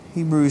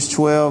Hebrews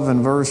 12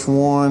 and verse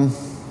 1.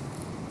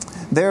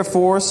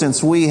 Therefore,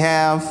 since we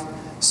have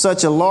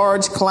such a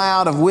large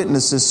cloud of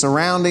witnesses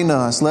surrounding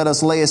us, let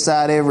us lay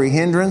aside every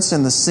hindrance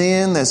and the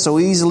sin that so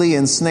easily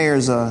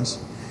ensnares us.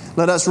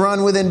 Let us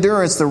run with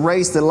endurance the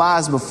race that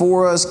lies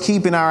before us,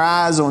 keeping our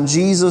eyes on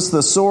Jesus,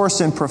 the source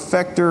and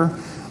perfecter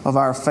of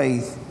our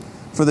faith.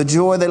 For the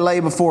joy that lay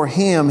before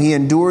Him, He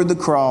endured the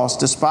cross,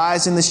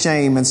 despising the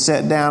shame, and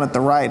sat down at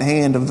the right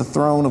hand of the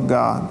throne of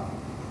God.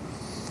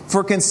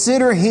 For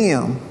consider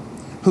Him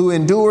who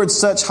endured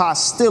such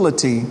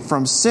hostility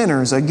from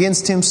sinners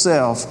against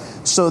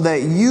Himself, so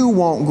that you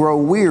won't grow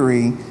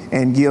weary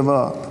and give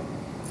up.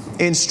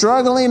 In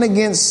struggling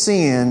against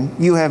sin,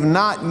 you have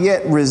not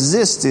yet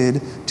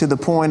resisted to the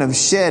point of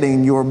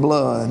shedding your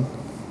blood.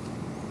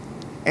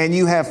 And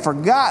you have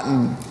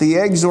forgotten the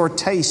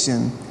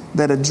exhortation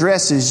that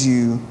addresses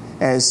you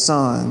as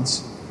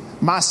sons.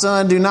 My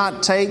son, do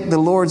not take the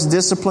Lord's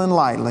discipline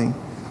lightly,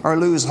 or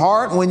lose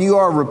heart when you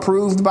are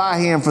reproved by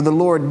Him. For the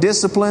Lord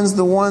disciplines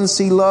the ones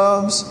He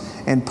loves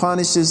and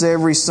punishes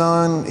every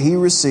son He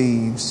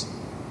receives.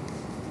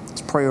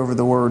 Let's pray over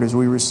the word as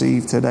we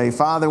receive today.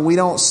 Father, we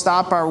don't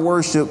stop our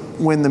worship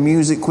when the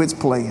music quits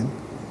playing.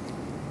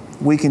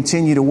 We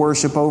continue to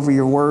worship over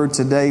your word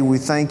today. We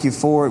thank you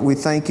for it. We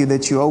thank you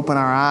that you open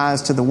our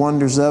eyes to the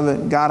wonders of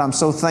it. God, I'm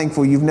so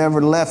thankful you've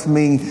never left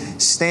me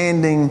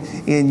standing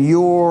in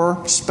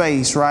your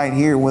space right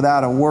here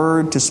without a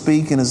word to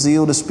speak and a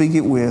zeal to speak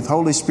it with.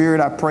 Holy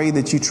Spirit, I pray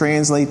that you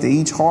translate to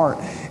each heart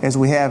as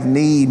we have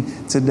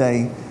need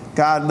today.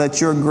 God,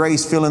 let your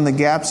grace fill in the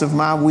gaps of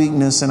my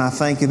weakness, and I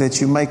thank you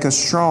that you make us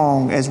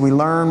strong as we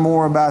learn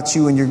more about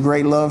you and your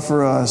great love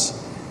for us.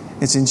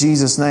 It's in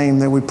Jesus' name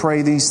that we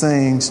pray these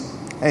things.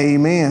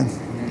 Amen.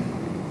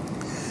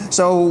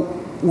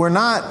 So we're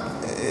not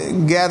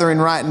gathering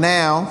right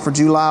now for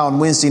July on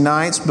Wednesday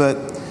nights, but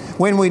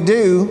when we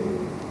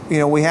do,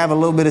 we have a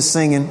little bit of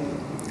singing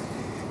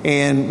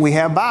and we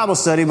have Bible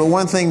study. But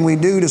one thing we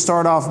do to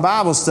start off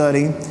Bible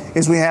study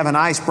is we have an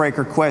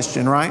icebreaker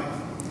question, right?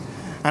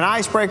 An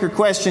icebreaker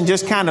question,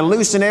 just kind of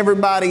loosen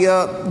everybody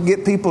up,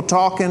 get people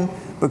talking,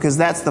 because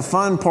that's the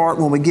fun part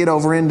when we get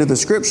over into the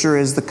Scripture,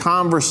 is the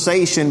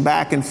conversation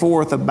back and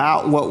forth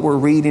about what we're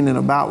reading and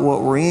about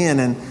what we're in.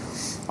 And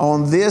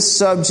on this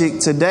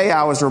subject today,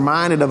 I was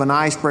reminded of an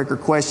icebreaker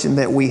question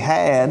that we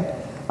had.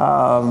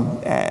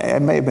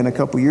 It may have been a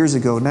couple years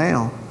ago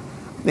now.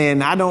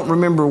 And I don't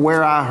remember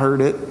where I heard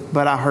it,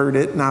 but I heard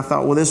it. And I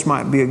thought, well, this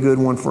might be a good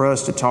one for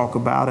us to talk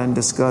about and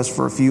discuss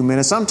for a few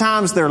minutes.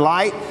 Sometimes they're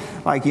light.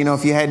 Like,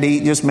 if you had to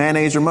eat just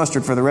mayonnaise or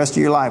mustard for the rest of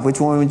your life, which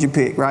one would you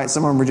pick, right?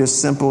 Some of them are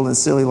just simple and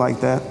silly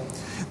like that.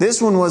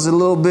 This one was a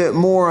little bit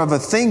more of a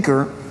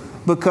thinker,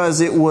 because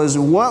it was,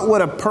 what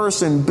would a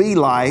person be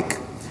like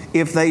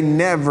if they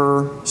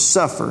never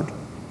suffered?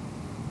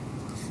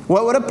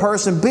 What would a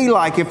person be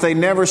like if they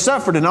never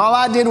suffered? And all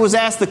I did was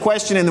ask the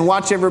question and then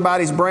watch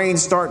everybody's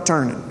brains start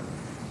turning,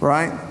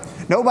 right?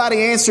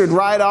 Nobody answered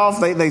right off.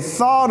 They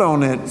thought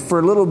on it for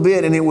a little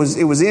bit, and it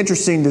was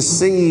interesting to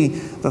see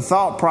the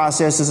thought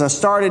process as I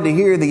started to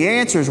hear the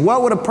answers.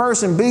 What would a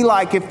person be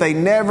like if they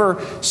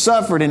never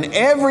suffered? And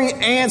every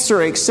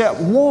answer except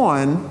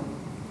one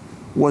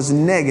was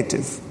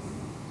negative.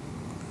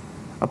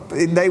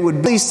 They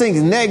would be these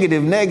things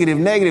negative, negative,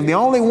 negative. The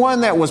only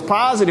one that was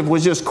positive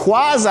was just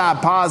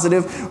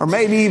quasi-positive, or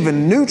maybe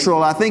even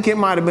neutral. I think it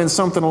might have been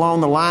something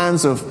along the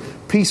lines of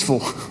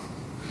peaceful.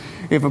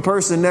 If a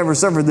person never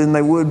suffered, then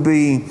they would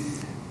be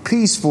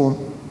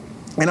peaceful.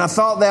 And I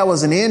thought that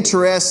was an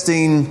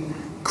interesting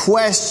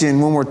question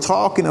when we're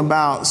talking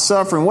about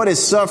suffering. What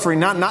is suffering?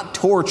 Not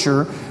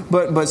torture,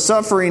 but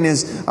suffering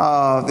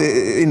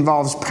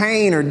involves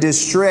pain or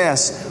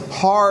distress,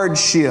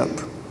 hardship,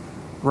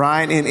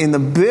 right? In the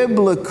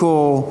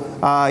biblical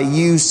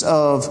use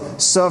of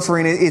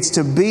suffering, it's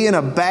to be in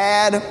a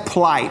bad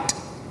plight.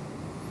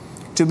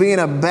 To be in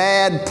a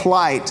bad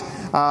plight.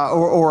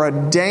 Or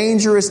a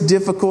dangerous,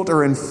 difficult,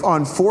 or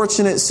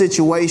unfortunate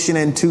situation,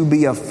 and to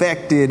be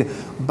affected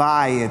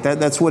by it.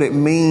 That's what it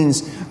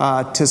means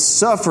to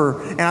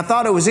suffer. And I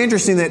thought it was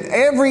interesting that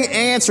every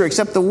answer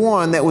except the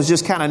one that was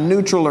just kind of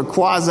neutral or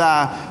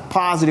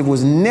quasi-positive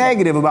was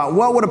negative about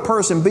what would a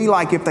person be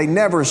like if they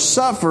never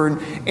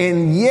suffered.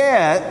 And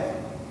yet,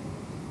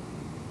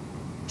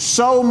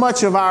 so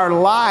much of our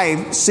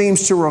life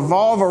seems to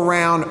revolve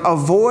around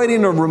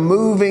avoiding or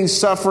removing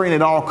suffering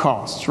at all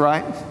costs,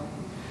 right?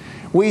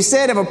 We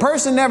said if a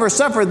person never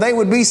suffered, they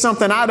would be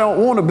something I don't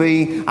want to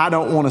be. I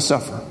don't want to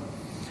suffer.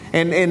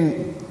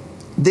 And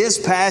this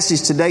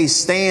passage today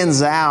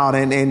stands out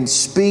and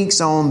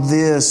speaks on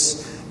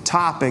this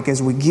topic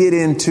as we get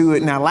into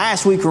it. Now,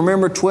 last week,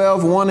 remember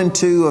 12, 1 and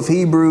 2 of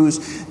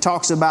Hebrews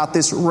talks about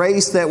this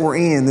race that we're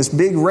in, this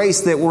big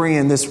race that we're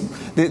in,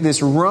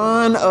 this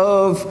run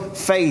of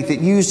faith.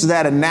 It used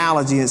that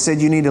analogy. It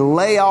said you need to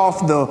lay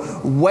off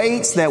the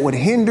weights that would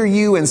hinder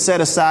you and set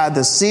aside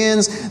the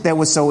sins that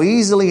would so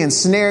easily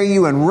ensnare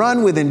you, and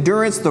run with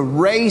endurance the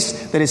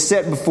race that is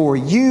set before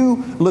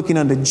you, looking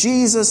unto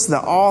Jesus, the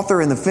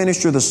author and the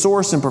finisher, the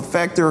source and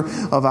perfecter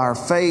of our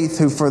faith,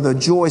 who for the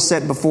joy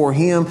set before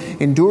Him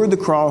endured endured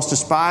the cross,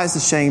 despised the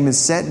shame, and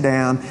sat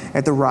down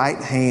at the right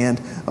hand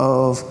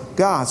of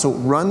God. So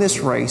run this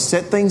race,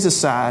 set things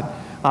aside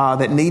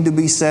that need to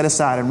be set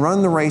aside, and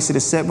run the race that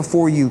is set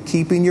before you,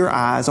 keeping your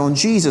eyes on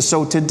Jesus.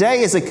 So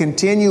today is a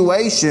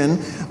continuation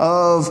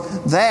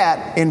of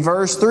that. In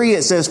verse 3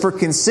 it says, "For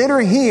consider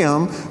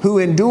him who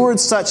endured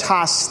such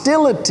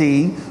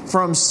hostility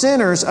from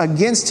sinners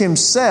against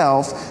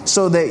himself,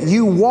 so that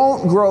you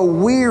won't grow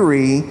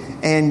weary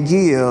and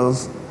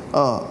give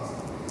up."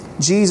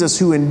 Jesus,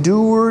 who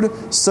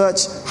endured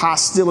such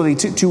hostility.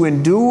 To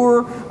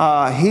endure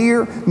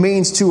here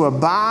means to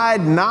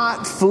abide,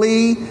 not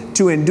flee,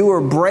 to endure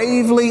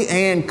bravely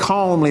and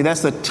calmly. That's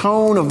the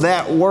tone of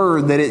that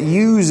word that it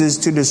uses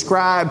to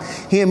describe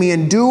him. He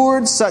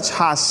endured such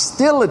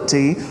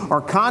hostility or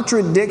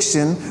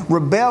contradiction,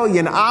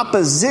 rebellion,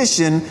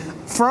 opposition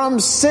from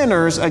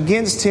sinners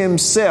against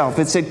himself.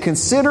 It said,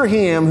 "Consider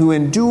him who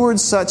endured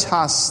such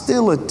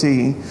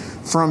hostility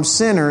from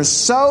sinners,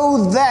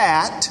 so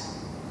that,"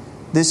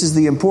 this is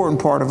the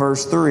important part of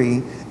verse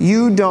 3,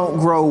 "you don't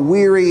grow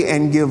weary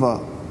and give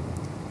up."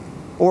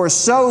 Or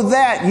so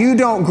that you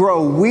don't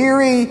grow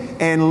weary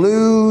and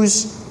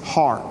lose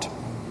heart.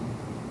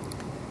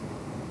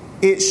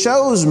 It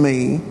shows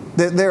me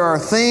that there are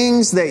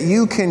things that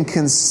you can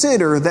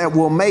consider that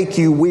will make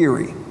you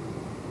weary.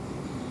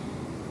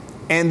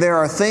 And there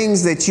are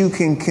things that you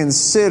can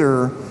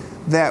consider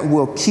that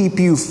will keep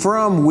you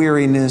from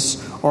weariness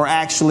or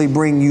actually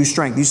bring you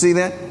strength. You see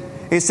that?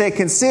 It said,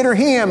 "Consider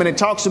him," and it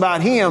talks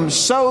about him,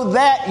 "so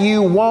that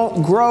you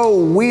won't grow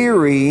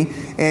weary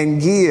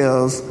and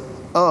give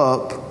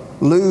up,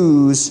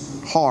 lose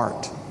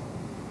heart."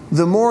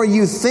 The more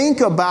you think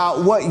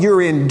about what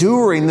you're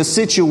enduring, the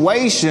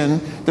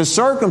situation, the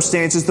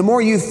circumstances, the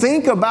more you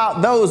think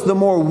about those, the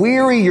more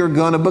weary you're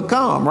going to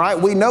become, right?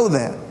 We know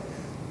that.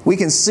 We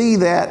can see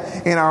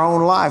that in our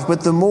own life.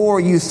 But the more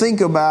you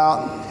think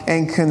about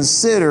and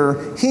consider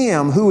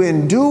him who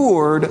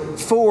endured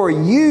for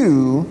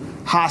you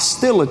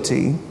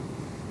hostility,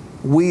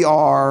 we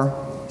are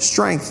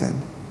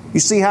strengthened. You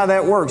see how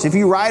that works? If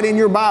you write in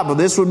your Bible,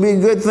 this would be a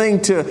good thing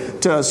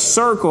to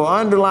circle,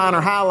 underline,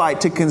 or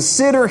highlight, to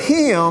consider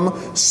him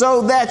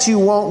so that you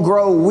won't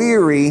grow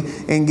weary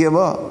and give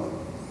up.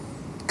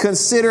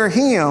 Consider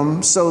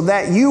him so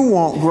that you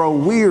won't grow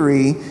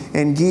weary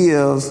and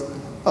give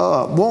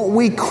up. Won't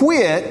we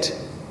quit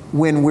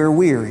when we're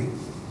weary?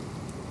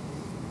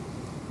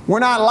 We're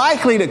not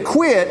likely to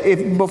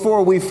quit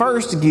before we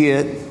first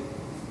get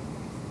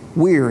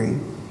weary.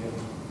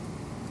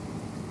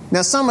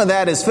 Now, some of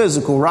that is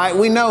physical, right?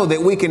 We know that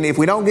if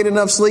we don't get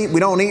enough sleep, we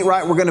don't eat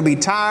right, we're going to be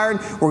tired,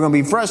 we're going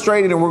to be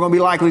frustrated, and we're going to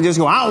be likely to just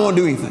go, "I don't want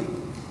to do anything."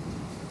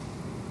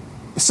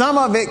 Some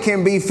of it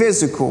can be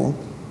physical,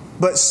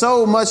 but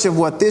so much of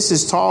what this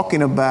is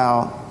talking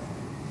about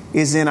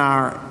is in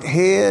our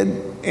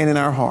head and in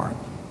our heart.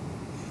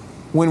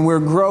 When we're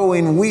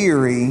growing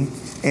weary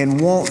and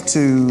want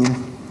to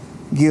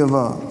give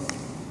up.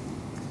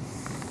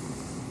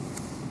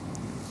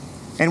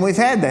 And we've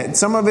had that.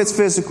 Some of it's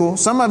physical.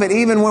 Some of it,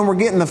 even when we're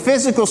getting the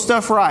physical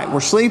stuff right,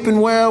 we're sleeping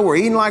well, we're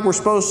eating like we're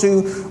supposed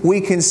to,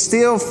 we can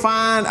still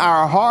find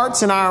our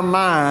hearts and our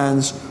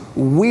minds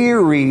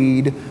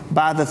wearied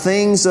by the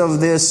things of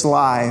this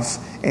life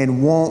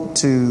and want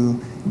to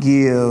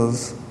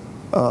give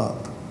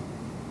up.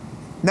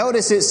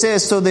 Notice it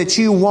says so that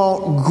you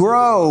won't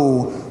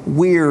grow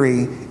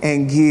weary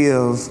and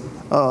give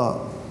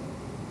up.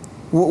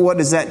 What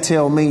does that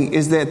tell me?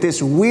 Is that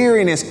this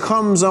weariness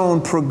comes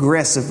on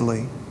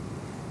progressively.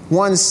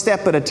 One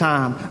step at a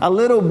time. A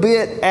little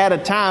bit at a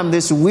time,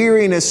 this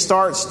weariness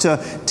starts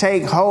to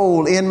take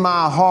hold in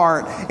my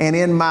heart and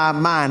in my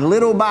mind.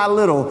 Little by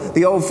little,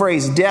 the old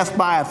phrase, death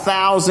by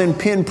 1,000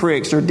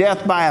 pinpricks or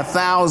death by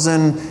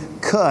 1,000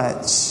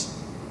 cuts.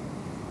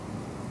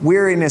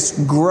 Weariness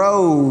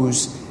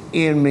grows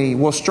in me.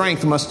 Well,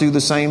 strength must do the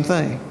same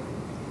thing.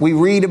 We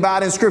read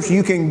about in Scripture,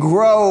 you can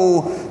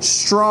grow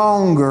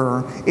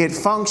stronger. It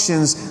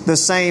functions the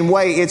same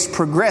way. It's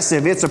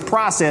progressive. It's a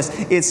process.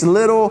 It's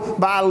little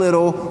by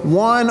little,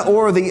 one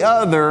or the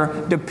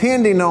other,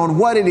 depending on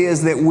what it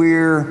is that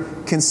we're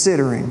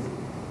considering.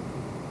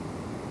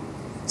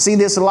 See,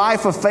 this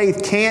life of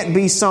faith can't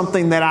be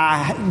something that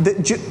I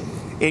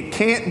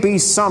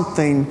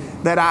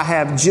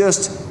have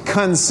just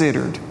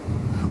considered.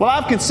 Well,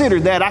 I've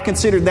considered that. I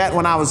considered that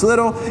when I was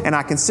little, and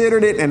I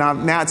considered it, and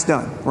now it's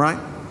done, right?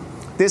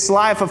 This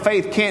life of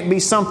faith can't be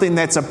something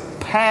that's a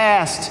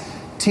past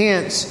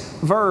tense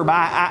verb.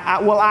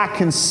 I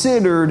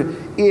considered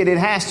it. It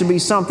has to be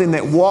something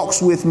that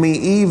walks with me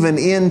even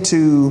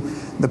into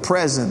the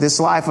present. This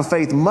life of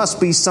faith must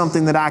be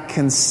something that I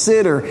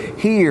consider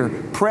here,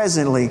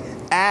 presently,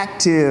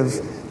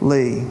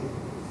 actively.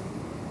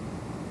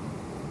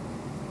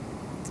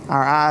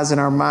 Our eyes and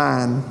our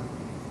mind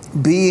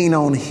being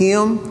on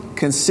him,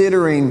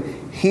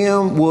 considering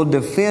him, will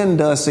defend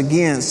us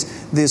against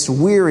this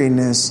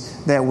weariness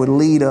that would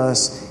lead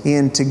us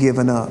into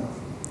giving up.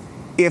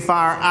 if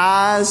our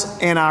eyes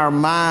and our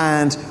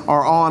minds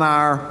are on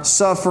our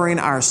suffering,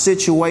 our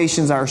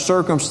situations, our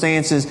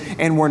circumstances,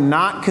 and we're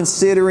not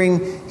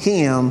considering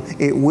Him,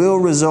 it will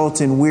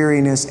result in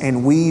weariness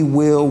and we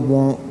will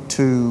want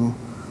to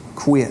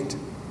quit.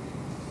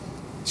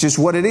 It's just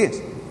what it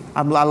is.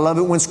 I love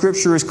it when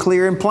Scripture is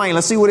clear and plain.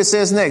 Let's see what it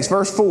says next.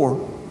 Verse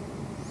 4.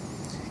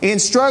 In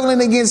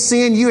struggling against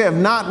sin, you have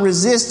not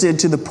resisted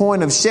to the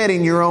point of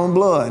shedding your own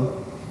blood.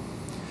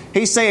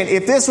 He's saying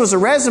if this was a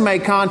resume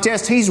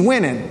contest, he's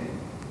winning.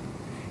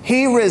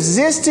 He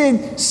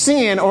resisted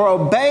sin or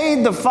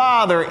obeyed the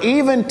Father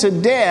even to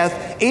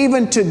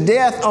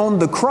death on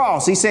the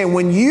cross. He's saying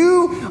when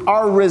you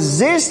are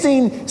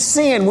resisting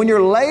sin, when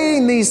you're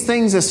laying these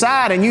things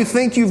aside and you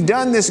think you've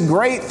done this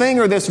great thing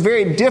or this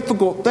very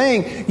difficult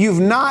thing, you've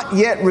not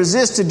yet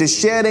resisted to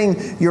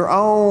shedding your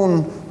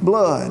own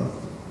blood.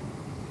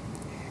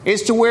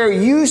 It's to where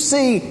you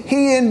see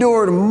He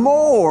endured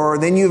more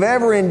than you've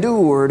ever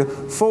endured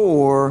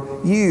for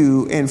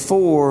you and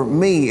for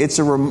me. It's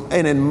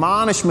an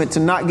admonishment to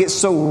not get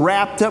so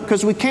wrapped up,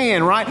 because we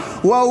can, right?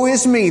 Woe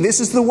is me.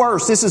 This is the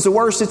worst. This is the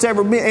worst it's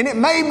ever been. And it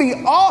may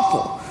be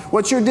awful.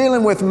 What you're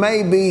dealing with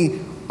may be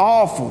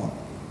awful.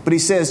 But He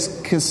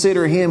says,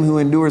 consider Him who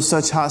endured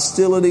such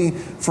hostility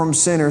from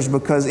sinners,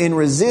 because in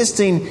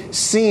resisting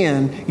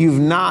sin,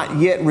 you've not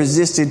yet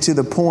resisted to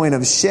the point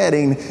of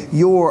shedding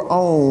your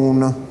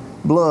own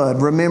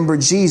blood. Remember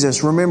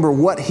Jesus. Remember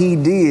what He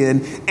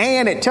did.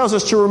 And it tells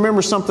us to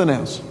remember something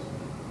else.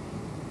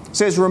 It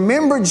says,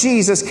 remember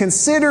Jesus,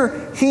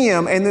 consider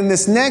Him. And then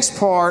this next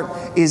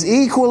part is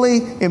equally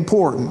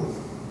important.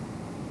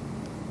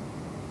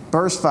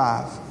 Verse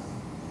 5.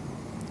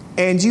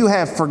 And you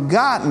have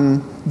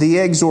forgotten the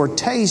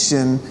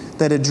exhortation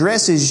that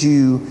addresses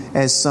you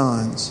as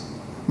sons.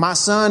 My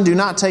son, do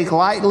not take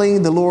lightly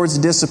the Lord's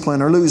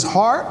discipline or lose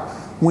heart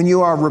when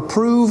you are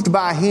reproved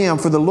by Him.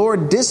 For the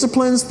Lord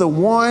disciplines the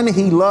one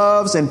He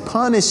loves and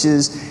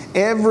punishes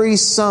every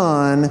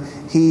son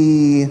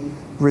He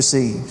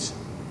receives.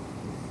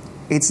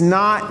 It's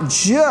not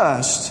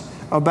just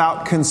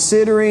about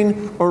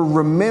considering or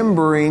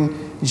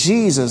remembering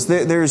Jesus.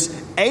 There's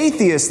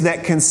atheists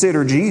that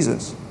consider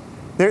Jesus.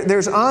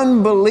 There's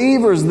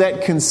unbelievers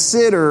that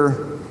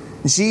consider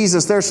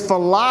Jesus. There's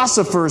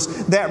philosophers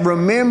that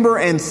remember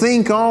and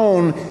think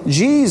on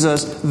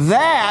Jesus.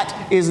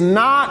 That is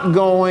not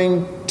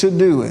going to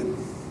do it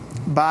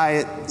by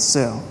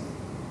itself.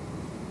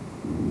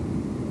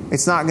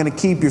 It's not going to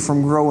keep you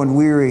from growing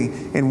weary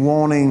and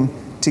wanting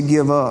to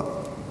give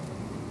up.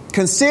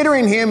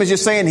 Considering Him is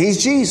just saying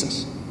He's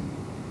Jesus.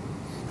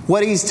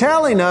 What He's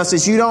telling us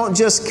is you don't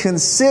just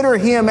consider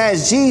Him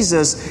as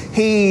Jesus,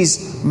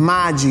 He's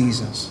my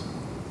Jesus.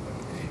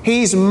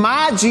 He's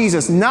my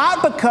Jesus,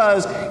 not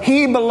because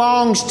He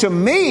belongs to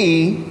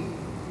me,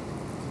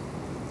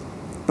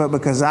 but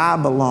because I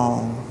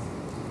belong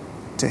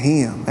to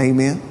Him.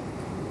 Amen.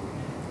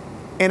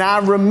 And I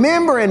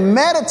remember and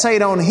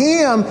meditate on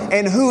Him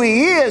and who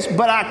He is,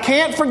 but I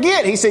can't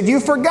forget. He said,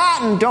 you've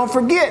forgotten. Don't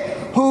forget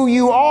who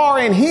you are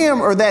in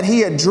Him, or that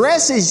He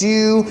addresses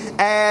you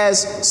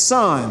as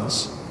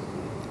sons.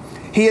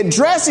 He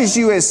addresses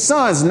you as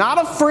sons, not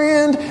a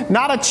friend,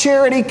 not a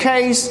charity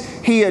case.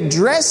 He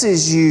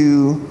addresses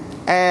you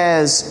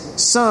as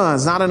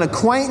sons, not an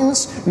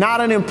acquaintance, not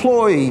an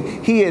employee.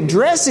 He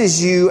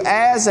addresses you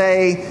as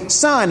a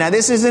son. Now,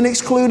 this isn't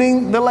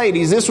excluding the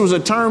ladies. This was a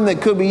term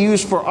that could be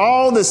used for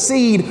all the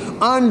seed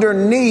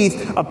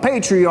underneath a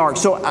patriarch.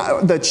 So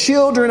the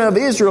children of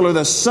Israel, or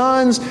the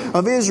sons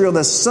of Israel,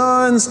 the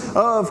sons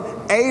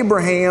of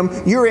Abraham,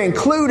 you're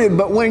included.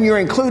 But when you're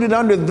included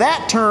under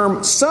that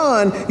term,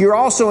 son, you're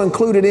also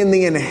included in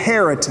the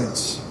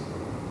inheritance.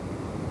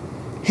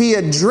 He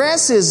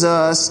addresses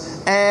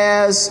us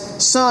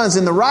as sons.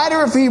 And the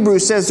writer of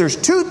Hebrews says there's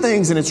two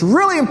things, and it's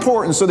really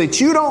important so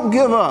that you don't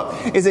give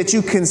up, is that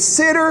you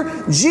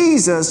consider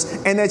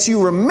Jesus and that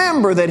you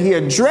remember that He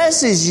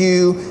addresses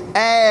you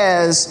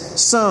as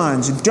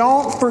sons.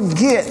 Don't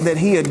forget that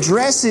He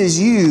addresses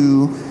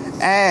you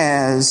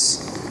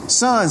as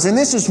sons. And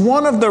this is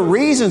one of the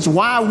reasons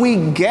why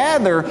we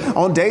gather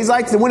on days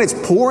like when it's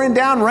pouring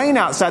down rain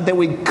outside, that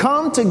we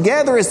come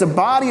together as the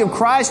body of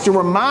Christ to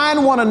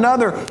remind one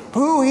another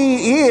who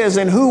He is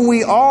and who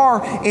we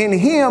are in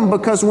Him,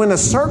 because when the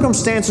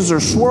circumstances are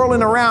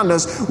swirling around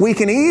us, we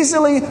can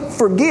easily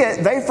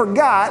forget. They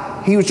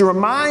forgot. He was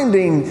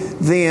reminding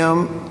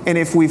them. And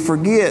if we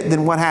forget,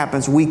 then what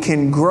happens? We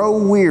can grow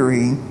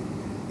weary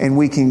and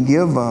we can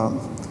give up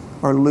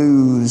or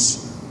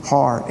lose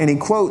heart. And he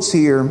quotes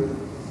here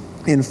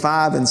in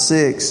 5 and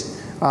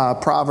 6,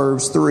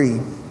 Proverbs 3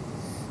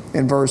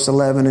 in verse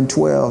 11 and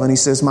 12. And he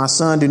says, my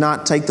son, do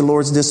not take the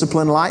Lord's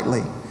discipline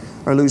lightly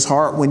or lose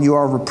heart when you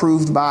are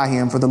reproved by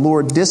Him. For the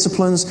Lord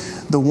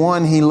disciplines the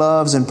one He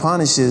loves and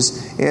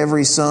punishes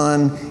every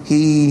son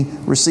He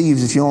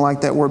receives. If you don't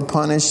like that word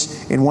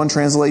punish, in one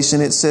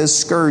translation it says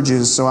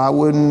scourges. So I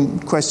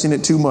wouldn't question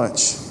it too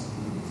much.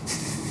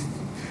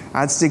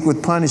 I'd stick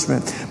with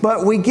punishment.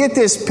 But we get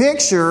this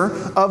picture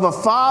of a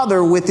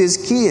father with his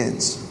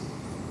kids.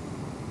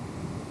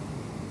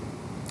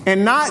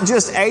 And not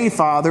just a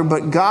father,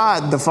 but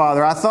God the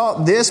Father. I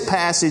thought this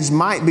passage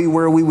might be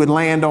where we would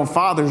land on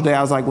Father's Day.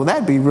 I was like, well,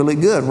 that'd be really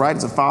good, right?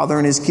 As a father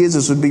and his kids,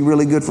 this would be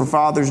really good for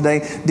Father's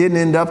Day. Didn't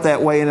end up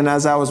that way. And then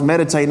as I was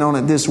meditating on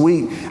it this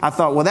week, I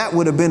thought, well, that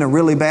would have been a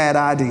really bad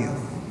idea,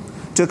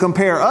 to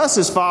compare us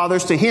as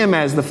fathers to him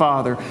as the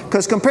Father.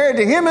 Because compared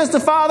to him as the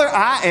Father,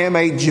 I am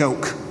a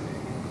joke.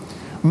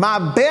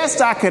 My best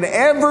I could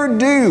ever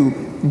do,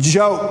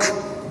 joke.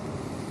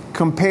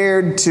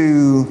 Compared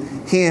to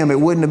him, it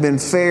wouldn't have been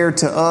fair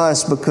to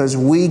us because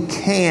we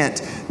can't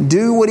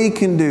do what he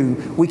can do.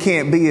 We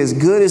can't be as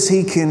good as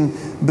he can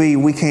be.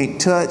 We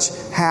can't touch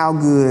how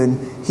good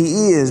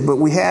he is. But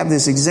we have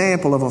this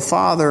example of a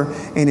father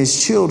and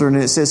his children.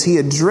 And it says he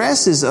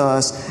addresses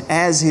us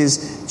as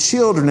his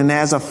children. And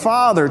as a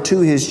father to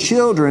his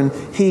children,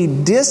 he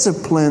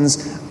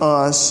disciplines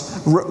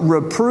us,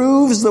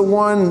 reproves the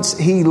ones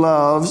he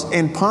loves,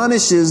 and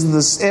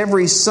punishes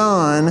every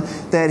son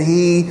that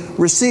he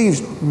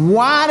receives.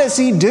 Why does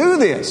he do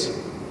this?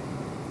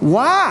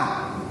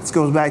 Why? This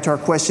goes back to our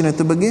question at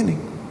the beginning.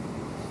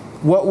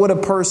 What would a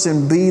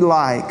person be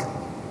like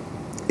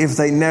if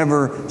they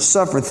never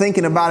suffered?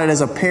 Thinking about it as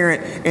a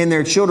parent and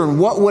their children,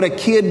 what would a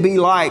kid be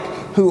like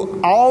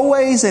who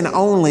always and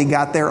only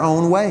got their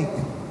own way?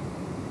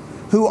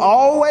 Who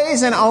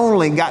always and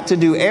only got to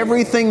do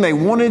everything they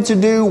wanted to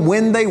do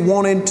when they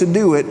wanted to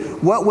do it?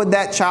 What would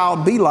that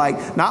child be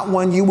like? Not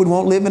one you would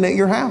want living at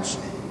your house.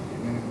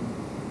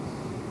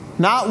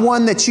 Not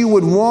one that you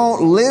would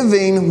want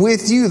living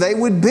with you. They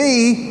would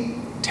be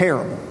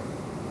terrible.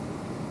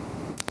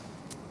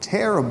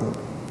 Terrible.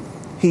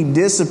 He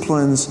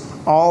disciplines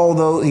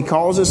he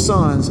calls his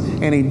sons,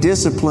 and he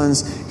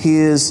disciplines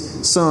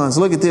his sons.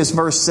 Look at this,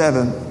 verse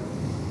 7.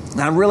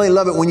 I really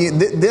love it when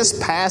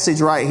this passage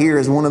right here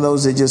is one of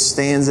those that just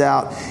stands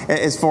out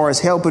as far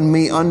as helping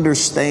me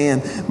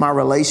understand my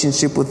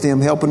relationship with him,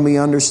 helping me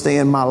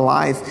understand my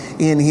life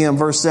in him.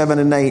 Verse 7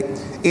 and 8.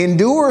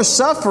 Endure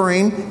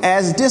suffering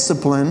as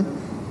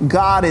discipline.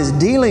 God is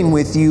dealing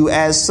with you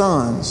as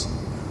sons.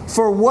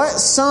 For what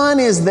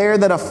son is there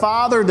that a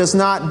father does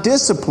not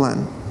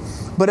discipline?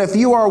 But if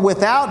you are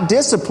without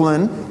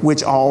discipline,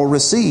 which all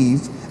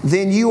receive,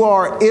 then you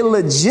are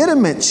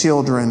illegitimate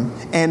children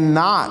and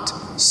not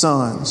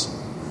sons.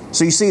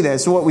 So you see that.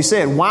 So what we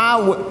said,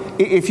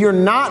 if you're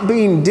not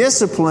being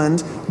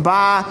disciplined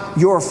by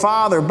your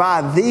father,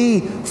 by the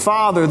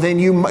Father, then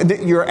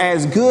you're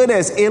as good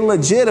as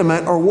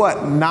illegitimate, or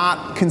what?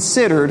 Not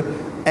considered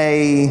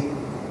a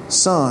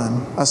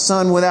son. A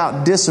son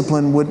without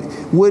discipline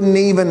wouldn't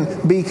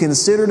even be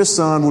considered a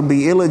son, would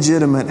be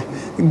illegitimate.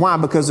 Why?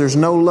 Because there's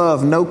no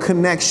love, no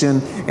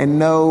connection, and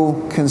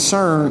no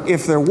concern.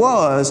 If there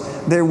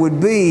was, there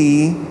would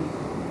be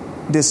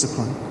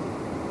discipline.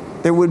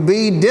 There would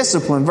be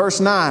discipline.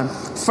 Verse 9.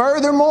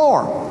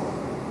 Furthermore,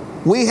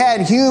 we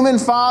had human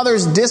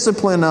fathers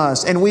discipline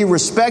us, and we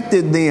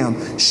respected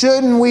them.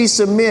 Shouldn't we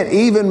submit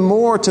even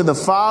more to the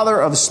Father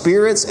of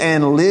spirits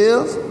and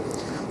live?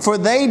 For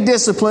they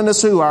disciplined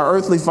us, who? Our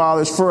earthly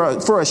fathers,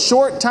 for a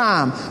short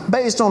time,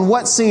 based on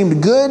what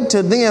seemed good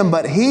to them,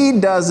 but he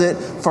does it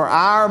for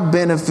our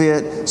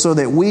benefit so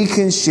that we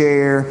can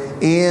share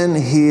in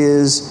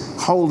his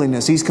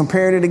holiness. He's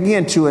compared it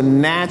again to a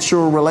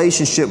natural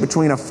relationship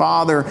between a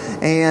father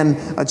and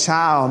a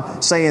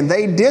child, saying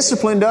they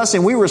disciplined us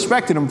and we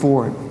respected them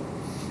for it.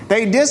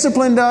 They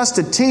disciplined us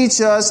to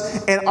teach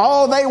us, and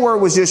all they were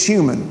was just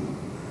human.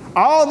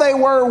 All they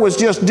were was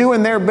just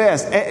doing their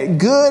best,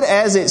 good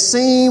as it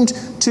seemed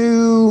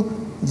to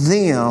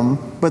them,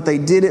 but they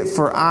did it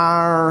for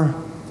our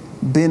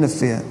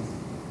benefit.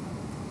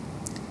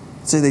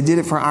 So they did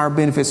it for our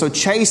benefit. So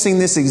chasing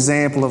this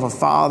example of a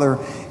father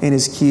and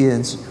his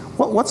kids,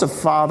 what's a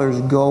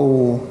father's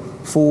goal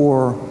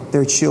for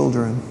their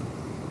children?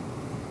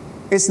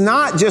 It's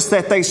not just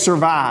that they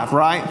survive,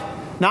 right?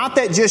 Not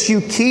that just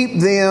you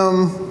keep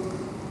them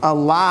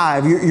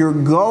alive. Your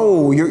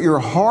goal, your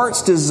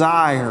heart's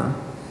desire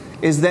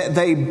is that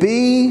they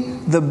be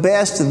the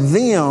best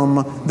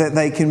them that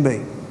they can be,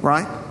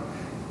 right?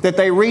 That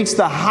they reach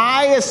the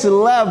highest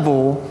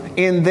level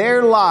in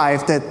their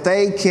life that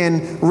they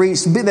can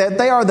reach, that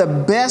they are the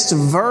best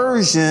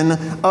version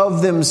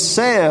of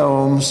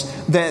themselves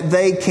that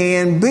they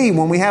can be.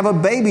 When we have a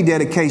baby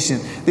dedication,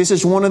 this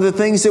is one of the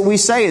things that we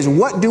say is,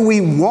 what do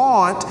we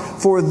want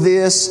for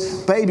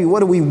this baby? What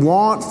do we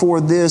want for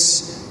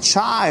this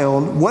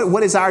child?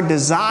 What is our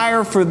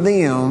desire for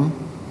them?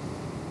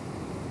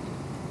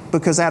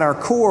 Because at our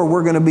core,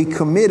 we're going to be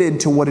committed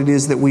to what it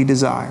is that we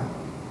desire.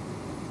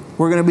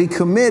 We're going to be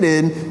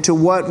committed to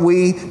what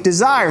we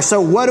desire.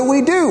 So what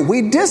do?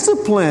 We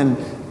discipline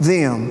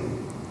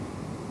them.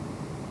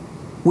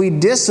 We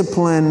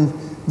discipline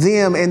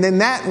them. And then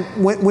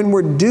when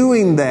we're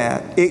doing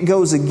that, it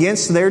goes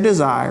against their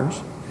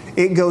desires.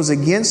 It goes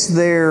against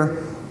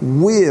their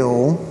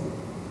will.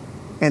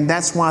 And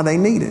that's why they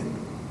need it.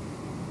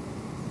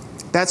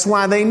 That's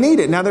why they need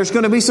it. Now, there's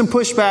going to be some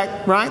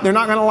pushback, right? They're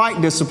not going to like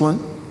discipline.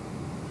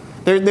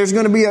 There's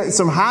going to be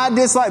some high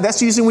dislike.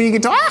 That's usually when you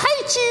get to, I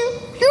hate you.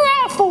 You're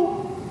awful.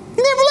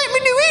 You never let me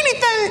do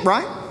anything,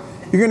 right?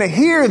 You're going to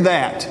hear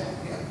that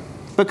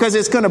because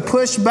it's going to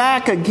push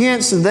back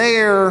against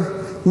their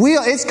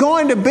will. It's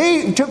going to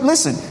be,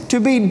 to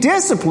be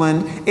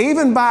disciplined,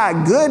 even by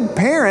a good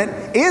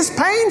parent, is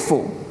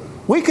painful.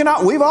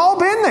 We've all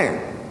been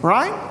there,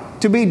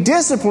 right? To be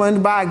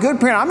disciplined by a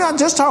good parent. I'm not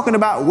just talking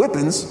about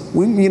whippings.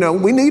 We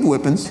need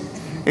whippings.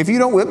 If you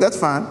don't whip, that's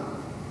fine.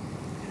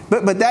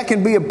 But that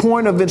can be a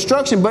point of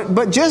instruction.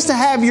 But just to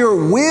have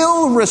your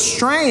will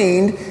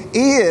restrained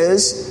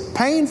is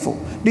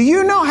painful. Do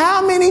you know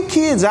how many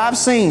kids I've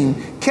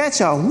seen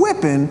catch a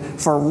whipping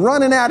for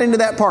running out into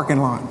that parking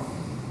lot?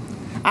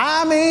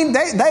 I mean,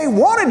 they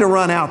wanted to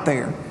run out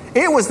there.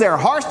 It was their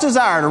heart's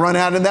desire to run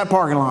out in that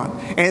parking lot.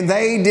 And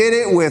they did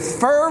it with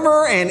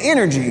fervor and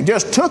energy.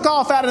 Just took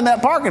off out in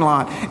that parking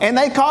lot. And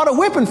they caught a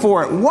whipping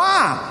for it.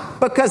 Why?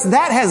 Because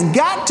that has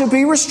got to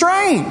be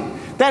restrained.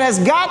 That has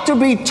got to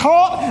be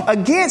taught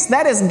against.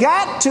 That has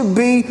got to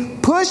be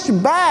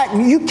pushed back.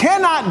 You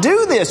cannot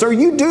do this, or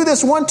you do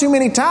this one too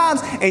many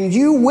times and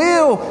you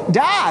will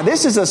die.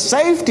 This is a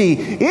safety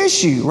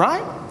issue,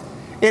 right?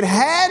 It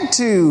had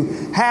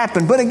to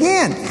happen. But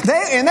again,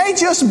 they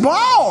just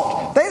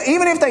bawled.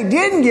 Even if they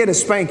didn't get a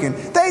spanking,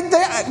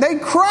 they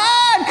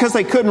cried because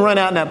they couldn't run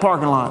out in that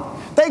parking lot.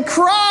 They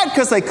cried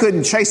because they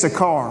couldn't chase a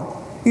car.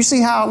 You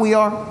see how we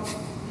are?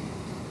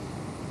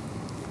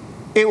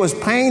 It was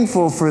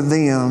painful for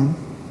them,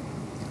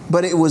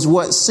 but it was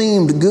what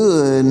seemed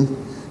good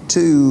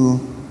to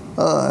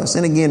us.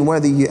 And again,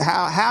 whether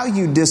how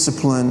you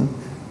discipline,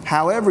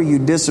 however you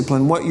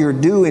discipline, what you're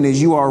doing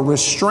is you are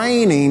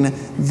restraining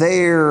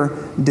their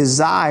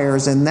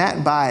desires, and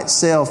that by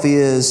itself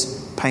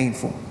is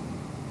painful.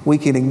 We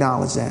can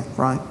acknowledge that,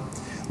 right?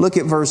 Look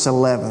at verse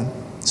 11.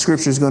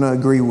 Scripture is going to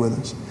agree with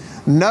us.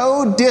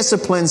 No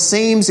discipline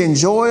seems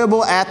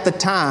enjoyable at the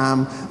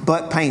time,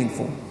 but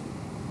painful.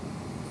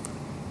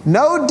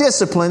 No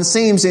discipline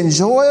seems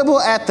enjoyable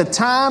at the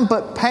time,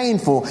 but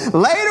painful.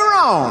 Later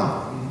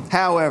on,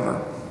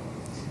 however,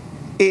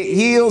 it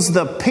yields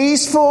the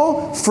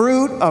peaceful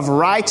fruit of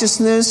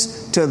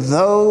righteousness to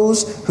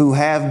those who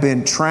have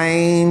been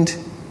trained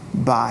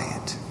by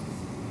it.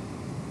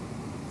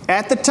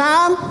 At the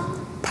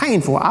time,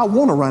 painful. I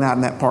want to run out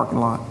in that parking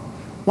lot.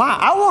 Why?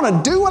 I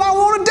want to do what I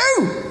want to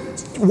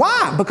do.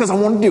 Why? Because I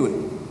want to do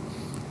it.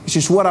 It's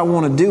just what I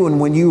want to do. And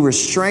when you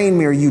restrain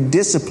me or you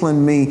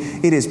discipline me,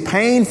 it is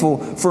painful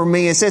for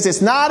me. It says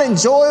it's not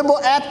enjoyable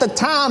at the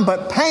time,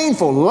 but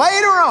painful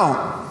later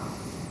on.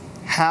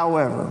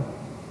 However,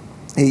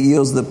 it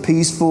yields the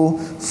peaceful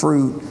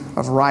fruit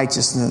of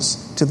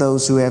righteousness to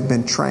those who have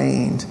been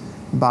trained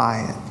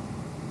by it.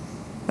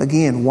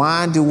 Again,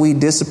 why do we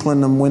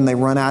discipline them when they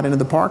run out into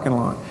the parking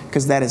lot?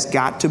 Because that has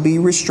got to be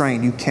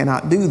restrained. You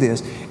cannot do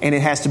this. And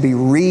it has to be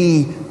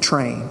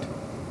retrained.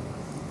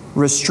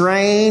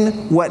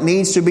 Restrain what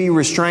needs to be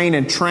restrained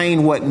and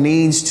train what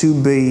needs to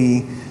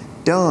be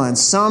done.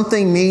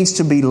 Something needs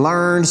to be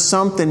learned.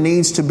 Something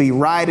needs to be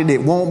righted.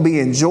 It won't be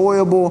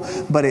enjoyable,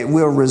 but it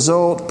will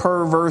result,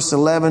 per verse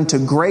 11, to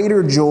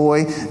greater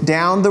joy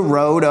down the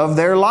road of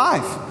their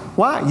life.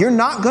 Why? You're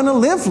not going to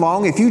live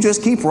long if you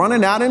just keep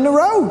running out in the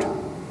road.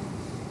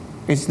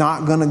 It's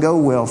not going to go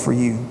well for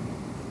you.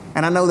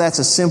 And I know that's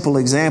a simple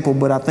example,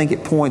 but I think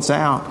it points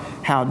out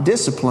how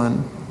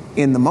discipline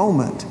in the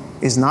moment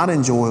is not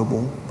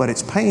enjoyable, but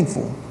it's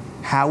painful.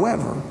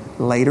 However,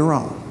 later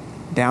on,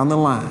 down the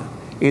line,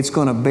 it's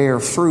going to bear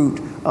fruit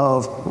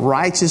of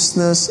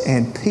righteousness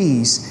and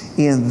peace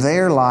in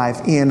their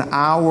life, in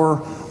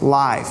our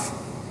life.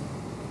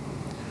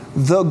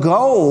 The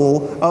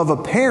goal of a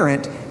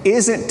parent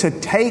isn't to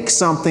take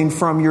something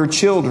from your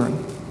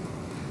children.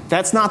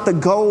 That's not the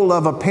goal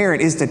of a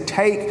parent, is to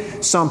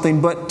take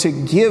something, but to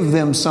give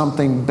them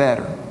something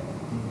better.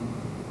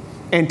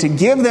 And to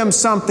give them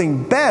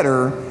something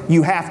better,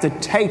 you have to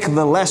take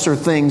the lesser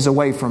things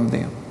away from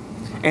them.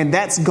 And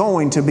that's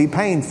going to be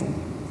painful.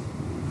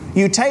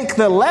 You take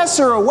the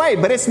lesser away,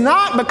 but it's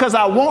not because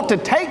I want to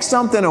take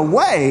something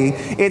away.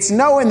 It's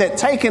knowing that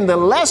taking the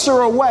lesser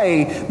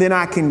away, then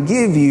I can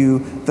give you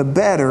the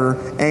better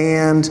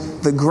and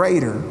the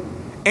greater.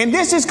 And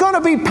this is going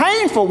to be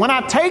painful. When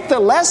I take the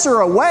lesser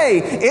away,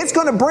 it's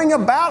going to bring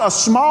about a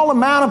small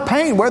amount of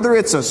pain, whether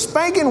it's a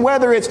spanking,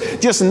 whether it's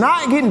just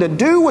not getting to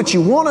do what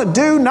you want to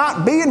do,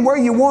 not being where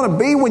you want to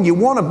be when you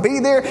want to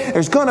be there.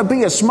 There's going to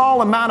be a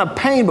small amount of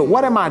pain, but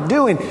what am I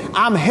doing?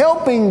 I'm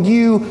helping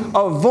you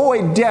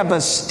avoid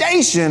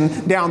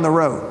devastation down the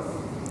road.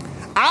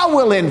 I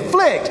will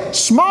inflict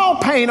small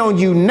pain on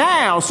you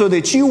now so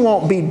that you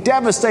won't be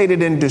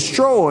devastated and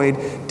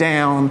destroyed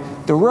down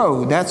the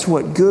road. That's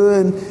what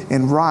good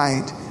and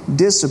right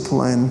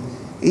discipline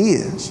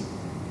is.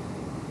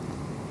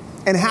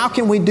 And how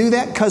can we do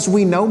that? Because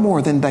we know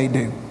more than they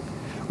do.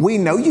 We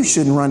know you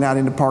shouldn't run out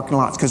into parking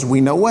lots because we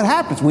know what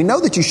happens. We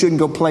know that you shouldn't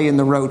go play in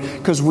the road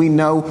because we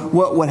know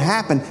what would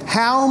happen.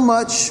 How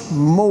much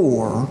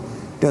more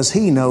does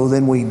He know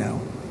than we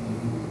know?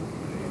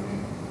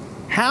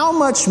 How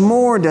much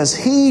more does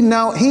He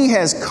know? He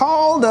has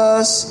called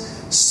us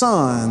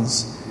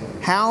sons.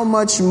 How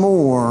much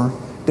more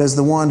does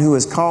the one who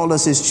has called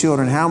us His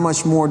children, how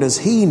much more does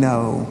He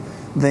know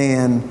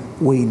than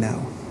we know.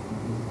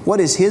 What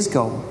is His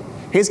goal?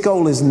 His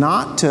goal is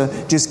not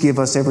to just give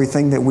us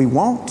everything that we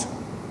want,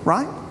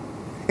 right?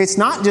 It's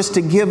not just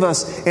to give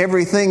us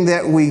everything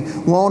that we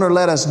want or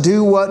let us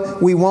do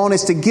what we want.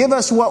 It's to give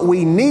us what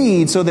we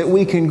need so that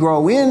we can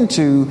grow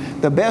into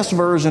the best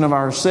version of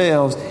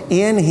ourselves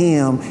in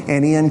Him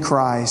and in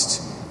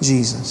Christ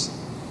Jesus.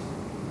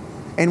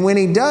 And when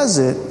He does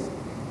it,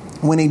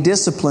 when He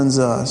disciplines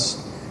us,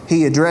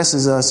 He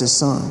addresses us as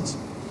sons.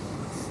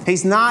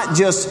 He's not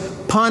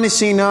just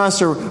punishing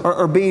us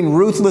or being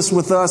ruthless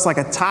with us like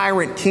a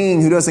tyrant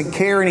king who doesn't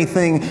care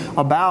anything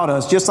about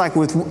us. Just like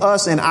with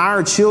us and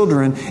our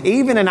children,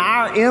 even in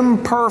our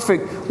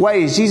imperfect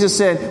ways. Jesus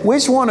said,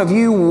 which one of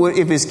you, would,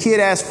 if his kid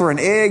asked for an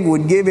egg,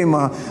 would give him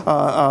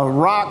a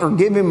rock or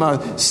give him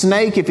a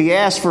snake if he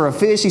asked for a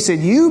fish? He said,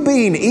 you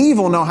being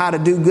evil know how to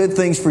do good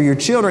things for your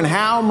children.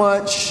 How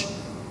much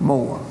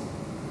more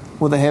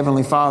will the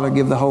Heavenly Father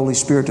give the Holy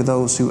Spirit to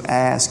those who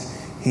ask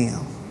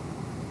Him?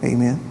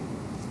 Amen.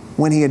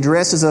 When He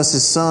addresses us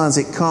as sons,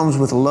 it comes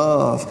with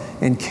love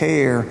and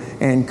care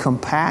and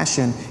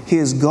compassion.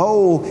 His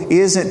goal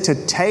isn't to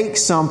take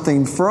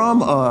something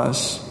from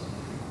us,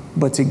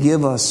 but to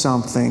give us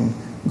something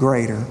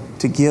greater,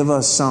 to give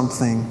us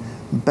something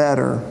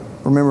better.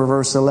 Remember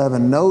verse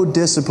 11, no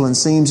discipline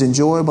seems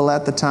enjoyable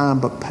at the time,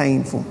 but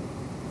painful.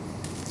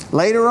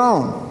 Later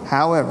on,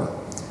 however,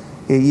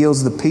 it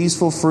yields the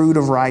peaceful fruit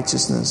of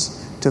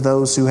righteousness to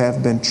those who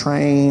have been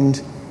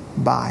trained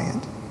by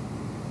it.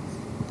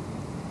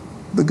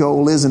 The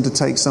goal isn't to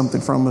take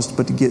something from us,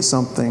 but to get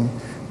something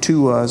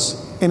to us.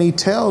 And He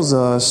tells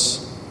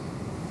us,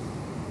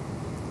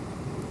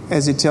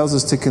 as He tells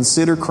us to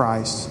consider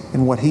Christ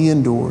and what He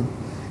endured,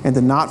 and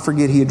to not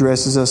forget He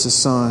addresses us as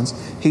sons.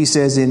 He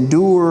says,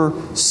 endure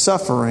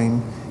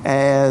suffering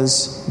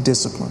as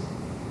discipline.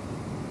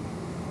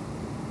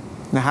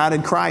 Now, how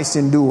did Christ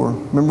endure?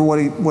 Remember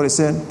what it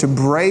said? To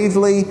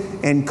bravely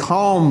and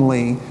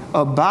calmly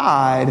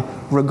abide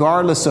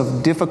regardless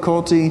of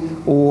difficulty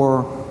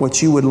or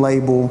what you would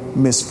label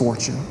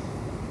misfortune.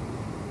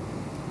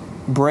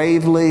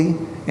 Bravely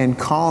and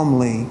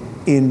calmly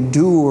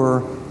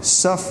endure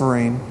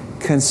suffering,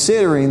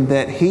 considering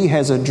that He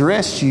has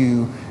addressed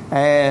you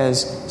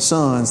as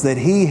sons, that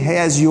He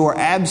has your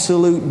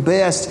absolute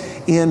best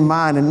in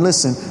mind. And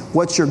listen,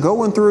 what you're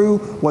going through,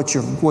 what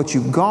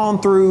you've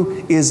gone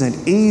through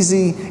isn't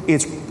easy.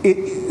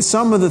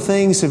 Some of the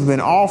things have been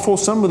awful.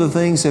 Some of the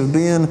things have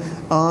been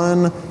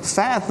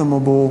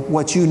unfathomable.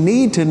 What you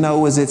need to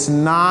know is it's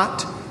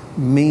not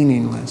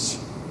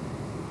meaningless.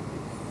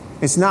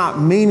 It's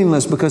not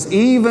meaningless because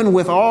even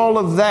with all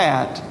of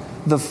that,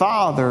 the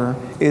Father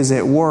is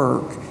at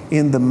work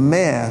in the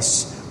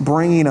mess,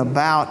 bringing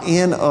about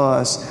in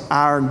us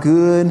our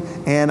good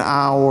and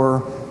our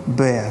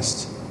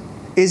best.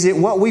 Is it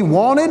what we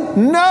wanted?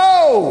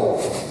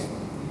 No!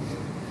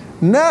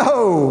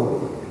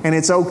 No! And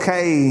it's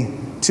okay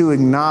to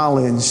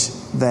acknowledge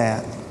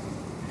that.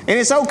 And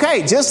it's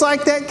okay, just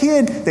like that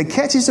kid that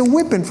catches a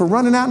whipping for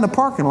running out in the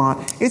parking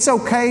lot, it's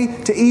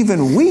okay to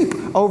even weep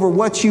over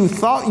what you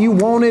thought you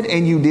wanted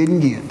and you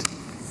didn't get.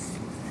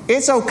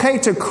 It's okay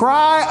to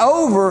cry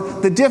over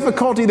the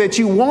difficulty that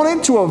you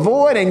wanted to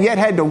avoid and yet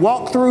had to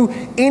walk through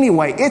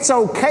anyway. It's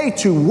okay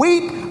to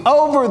weep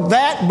over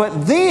that,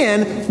 but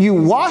then you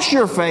wash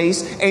your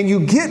face and you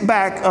get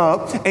back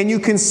up and you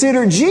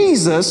consider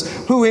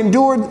Jesus, who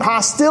endured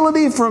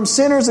hostility from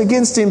sinners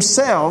against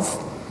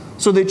Himself,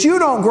 so that you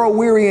don't grow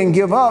weary and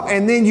give up,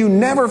 and then you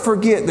never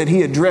forget that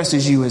He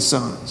addresses you as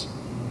sons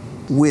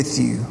with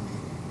you.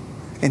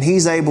 And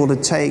He's able to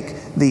take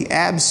the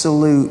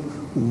absolute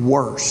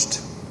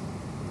worst,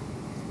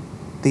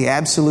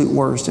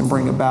 and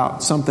bring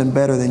about something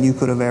better than you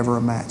could have ever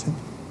imagined.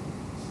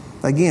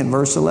 Again,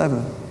 verse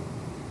 11.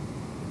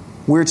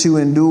 We're to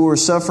endure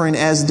suffering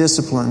as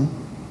discipline,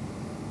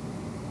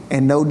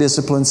 and no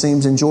discipline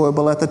seems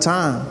enjoyable at the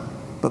time,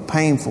 but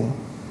painful.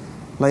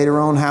 Later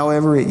on,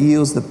 however, it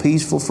yields the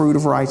peaceful fruit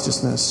of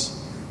righteousness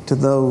to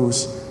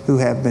those who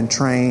have been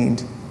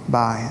trained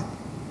by it.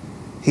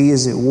 He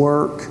is at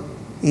work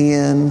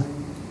in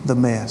the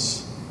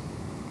mess.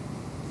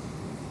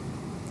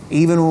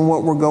 Even when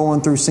what we're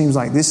going through seems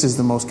like this is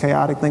the most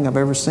chaotic thing I've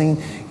ever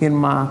seen in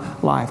my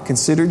life,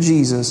 consider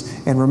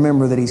Jesus and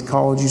remember that He's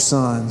called you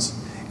sons,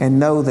 and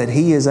know that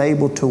He is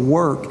able to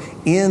work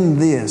in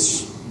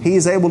this. He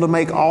is able to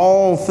make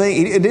all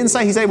things. It didn't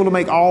say He's able to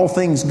make all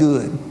things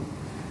good.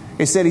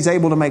 It said He's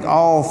able to make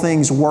all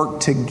things work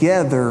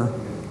together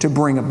to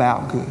bring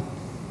about good.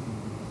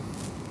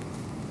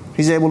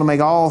 He's able to make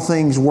all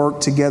things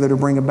work together to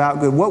bring about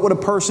good. What would a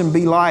person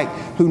be like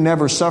who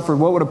never suffered?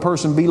 What would a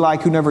person be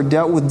like who never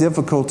dealt with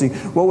difficulty?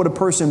 What would a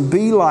person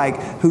be like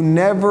who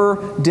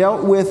never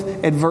dealt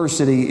with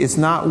adversity? It's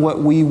not what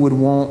we would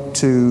want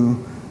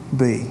to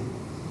be.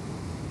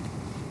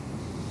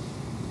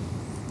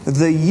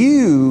 The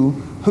you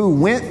who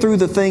went through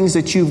the things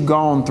that you've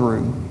gone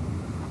through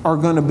are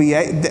going to be,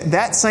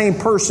 that same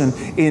person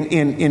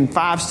in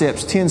 5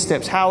 steps, 10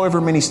 steps,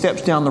 however many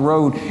steps down the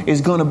road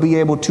is going to be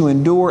able to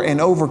endure and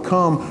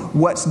overcome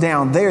what's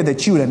down there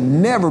that you would have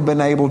never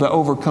been able to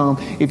overcome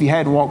if you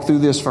hadn't walked through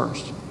this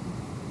first.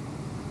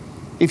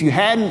 If you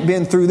hadn't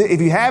been through this, if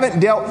you haven't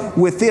dealt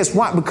with this,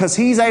 why? Because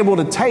He's able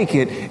to take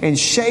it and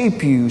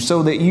shape you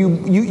so that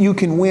you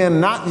can win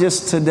not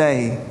just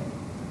today,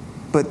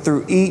 but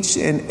through each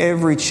and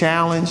every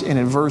challenge and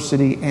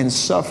adversity and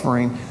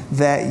suffering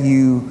that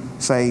you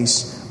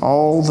face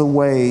all the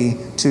way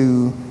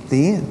to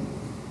the end.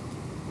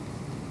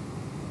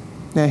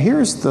 Now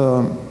here's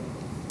the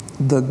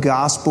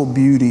gospel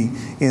beauty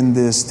in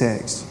this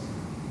text.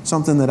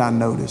 Something that I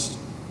noticed.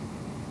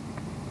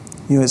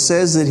 It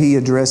says that He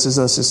addresses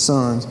us as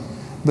sons.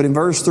 But in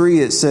verse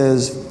 3 it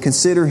says,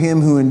 consider Him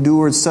who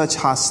endured such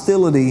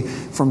hostility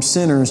from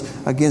sinners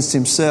against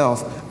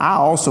Himself. I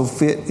also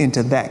fit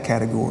into that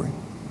category.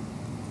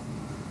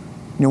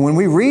 When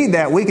we read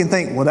that, we can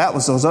think, well, that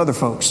was those other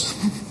folks.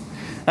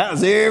 That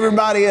was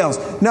everybody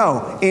else.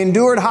 No,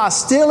 endured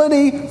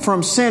hostility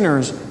from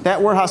sinners.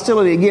 That word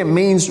hostility, again,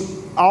 means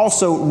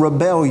also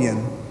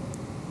rebellion.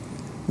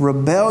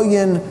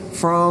 Rebellion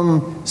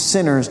from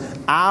sinners.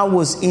 I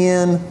was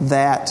in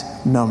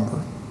that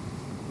number.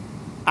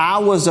 I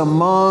was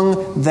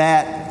among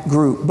that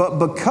group. But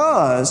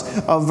because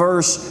of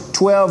verse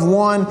 12,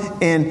 1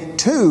 and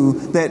 2,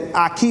 that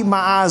I keep my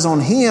eyes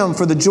on Him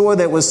for the joy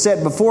that was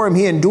set before Him.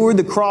 He endured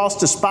the cross,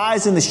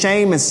 despising the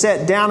shame, and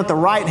sat down at the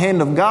right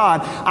hand of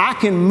God. I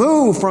can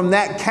move from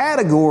that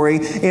category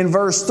in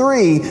verse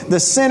 3, the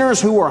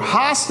sinners who were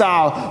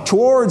hostile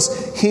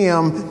towards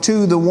Him,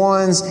 to the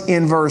ones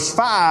in verse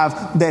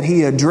 5 that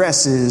He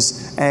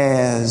addresses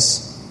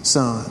as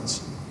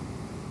sons.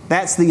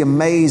 That's the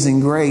amazing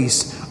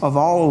grace of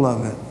all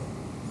of it.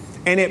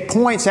 And it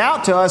points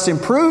out to us and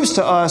proves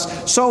to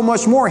us so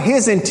much more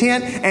His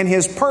intent and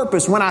His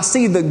purpose when I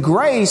see the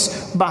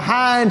grace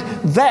behind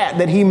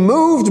that He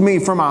moved me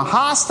from a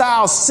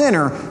hostile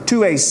sinner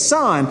to a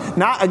son.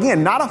 Not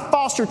a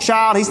foster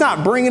child. He's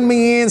not bringing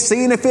me in,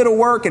 seeing if it'll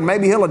work, and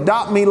maybe He'll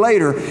adopt me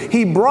later.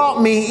 He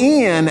brought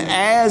me in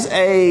as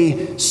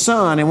a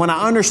son. And when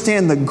I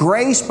understand the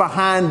grace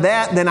behind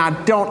that, then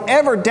I don't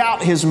ever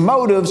doubt His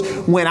motives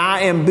when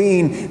I am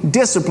being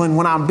disciplined,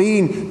 when I'm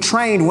being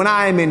trained, when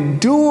I am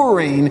enduring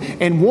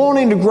and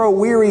wanting to grow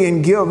weary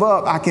and give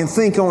up. I can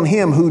think on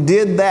Him who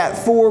did that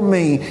for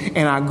me,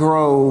 and I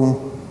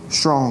grow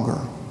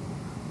stronger.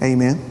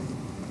 Amen.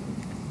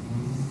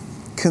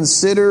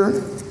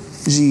 Consider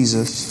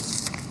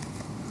Jesus,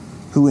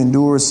 who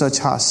endures such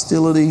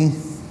hostility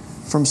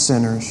from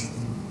sinners,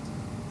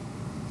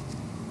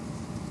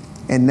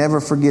 and never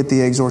forget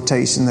the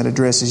exhortation that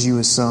addresses you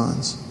as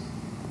sons.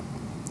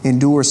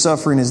 Endure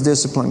suffering as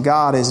discipline.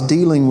 God is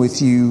dealing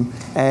with you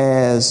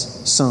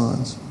as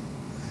sons.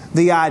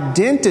 The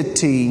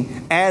identity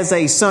as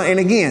a son, and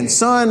again,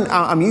 son,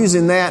 I'm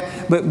using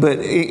that, but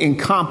it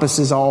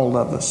encompasses all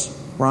of us,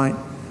 right?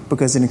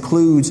 Because it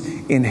includes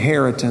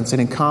inheritance. It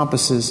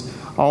encompasses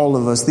all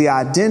of us. The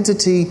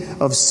identity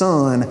of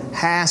son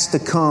has to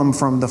come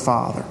from the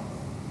Father.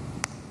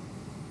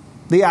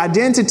 The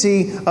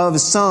identity of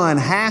son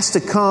has to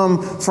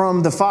come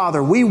from the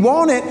Father. We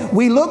want it,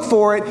 we look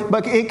for it,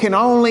 but it can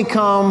only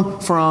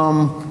come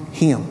from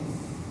Him.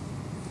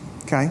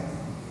 Okay?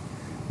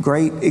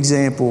 Great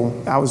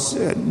example. I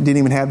didn't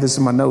even have this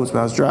in my notes, but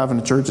I was driving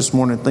to church this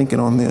morning thinking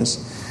on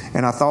this,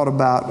 and I thought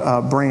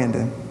about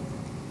Brandon.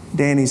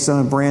 Danny's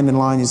son, Brandon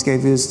Lanyas,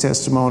 gave his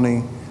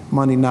testimony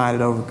Monday night at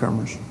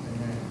Overcomers.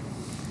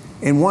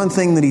 And one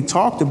thing that he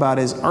talked about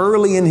is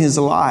early in his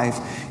life,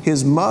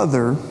 his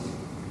mother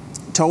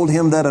told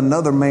him that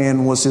another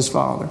man was his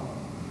father.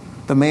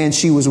 The man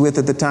she was with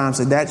at the time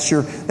said, that's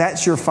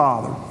your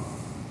father.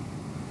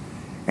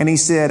 And he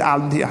said,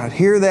 I'd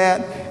hear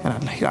that,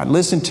 and I'd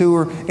listen to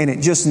her, and it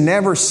just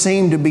never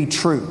seemed to be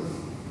true.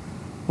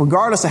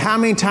 Regardless of how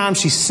many times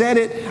she said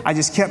it, I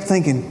just kept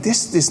thinking,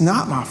 this is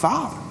not my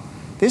father.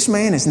 This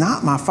man is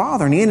not my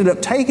father. And he ended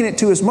up taking it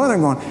to his mother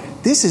and going,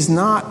 this is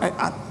not,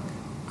 I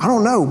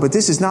don't know, but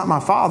this is not my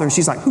father. And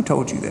she's like, who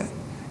told you that?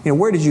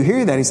 Where did you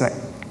hear that? He's like,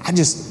 I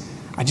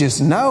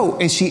just know.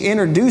 And she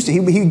introduced it.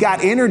 He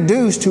got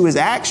introduced to his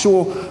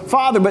actual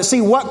father. But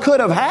see, what could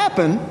have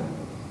happened?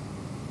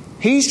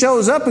 He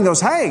shows up and goes,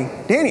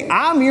 hey, Danny,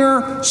 I'm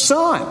your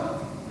son.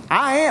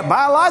 I am.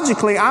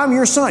 Biologically, I'm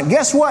your son.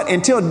 Guess what?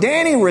 Until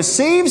Danny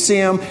receives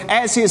him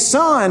as his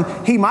son,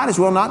 he might as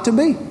well not to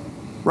be.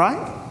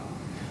 Right?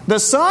 The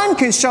son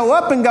can show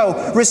up and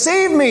go,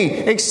 receive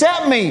me,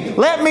 accept me,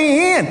 let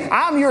me in.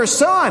 I'm your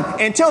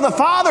son. Until the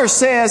father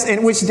says,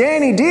 and which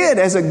Danny did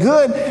as a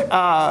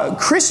good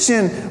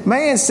Christian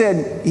man,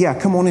 said, yeah,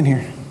 come on in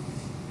here.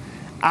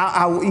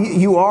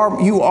 You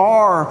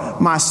are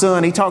my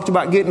son. He talked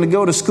about getting to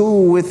go to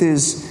school with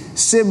his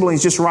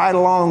siblings, just right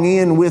along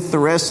in with the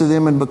rest of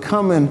them and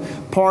becoming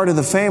part of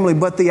the family.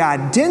 But the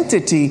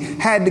identity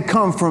had to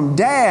come from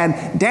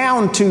dad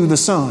down to the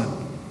son.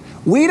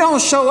 We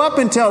don't show up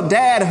and tell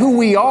dad who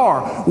we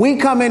are. We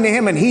come into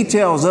him and he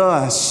tells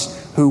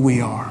us who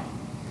we are.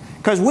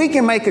 Because we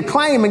can make a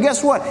claim, and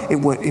guess what? It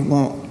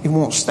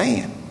won't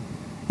stand.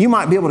 You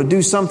might be able to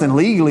do something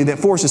legally that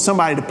forces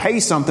somebody to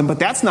pay something, but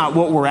that's not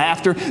what we're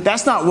after.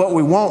 That's not what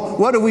we want.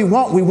 What do we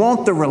want? We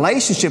want the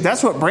relationship.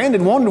 That's what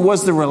Brandon wanted,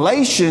 was the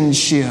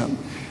relationship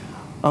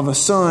of a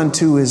son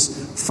to his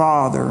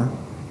father.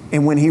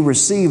 And when he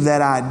received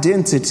that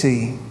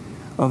identity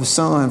of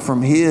son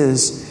from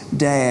his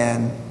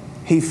dad,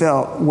 he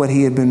felt what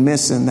he had been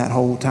missing that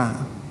whole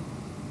time.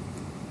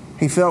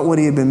 He felt what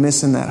he had been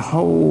missing that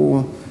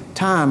whole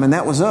time, and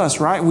that was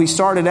us, right? We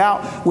started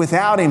out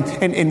without him,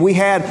 and we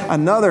had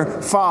another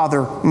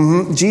father.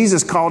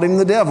 Jesus called him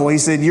the devil. He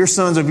said, "You're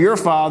sons of your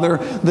father,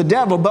 the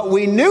devil." But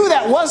we knew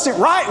that wasn't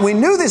right. We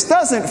knew this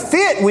doesn't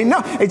fit. We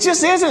know it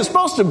just isn't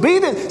supposed to be,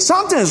 that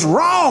something's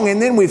wrong.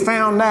 And then we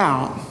found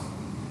out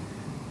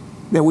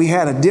that we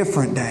had a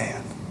different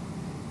dad.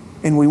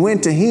 And we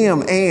went to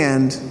him,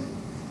 and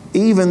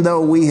even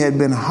though we had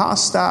been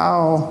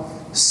hostile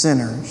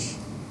sinners,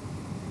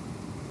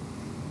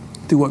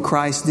 through what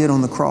Christ did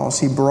on the cross,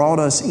 he brought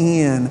us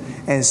in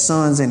as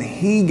sons, and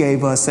he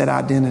gave us that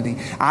identity.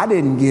 I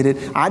didn't get it.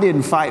 I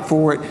didn't fight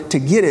for it to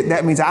get it.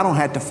 That means I don't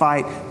have to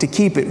fight to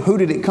keep it. Who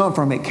did it come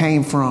from? It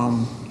came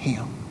from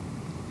him.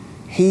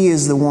 He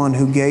is the one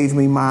who gave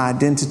me my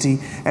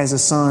identity as a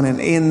son, and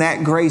in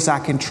that grace I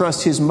can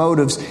trust his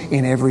motives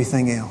in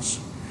everything else.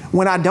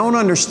 When I don't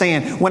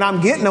understand, when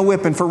I'm getting a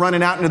whipping for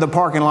running out into the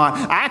parking lot,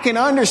 I can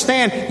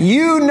understand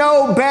you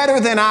know better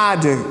than I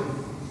do.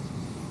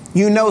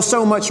 You know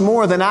so much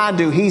more than I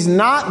do. He's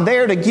not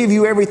there to give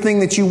you everything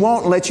that you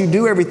want and let you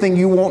do everything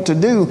you want to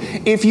do.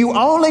 If you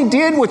only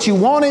did what you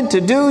wanted to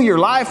do, your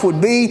life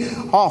would be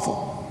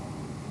awful.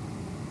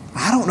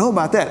 I don't know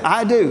about that.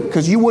 I do,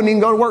 because you wouldn't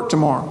even go to work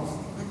tomorrow.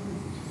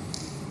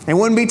 It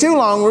wouldn't be too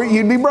long where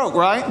you'd be broke,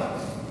 right?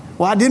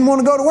 Well, I didn't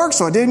want to go to work,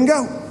 so I didn't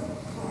go.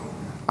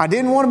 I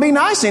didn't want to be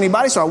nice to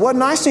anybody, so I wasn't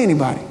nice to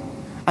anybody.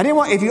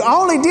 If you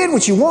only did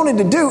what you wanted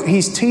to do,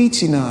 he's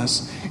teaching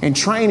us and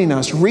training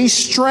us,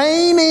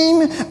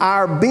 restraining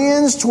our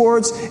bends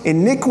towards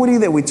iniquity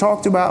that we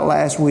talked about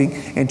last week,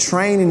 and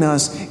training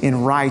us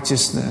in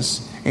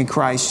righteousness in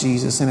Christ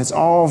Jesus. And it's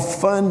all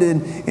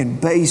funded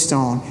and based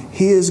on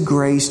his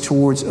grace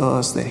towards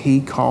us, that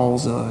he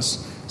calls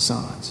us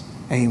sons.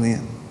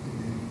 Amen.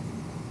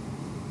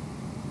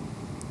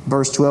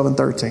 Verse 12 and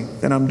 13.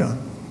 Then I'm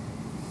done.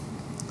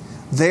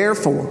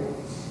 Therefore,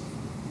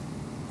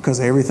 because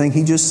of everything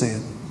he just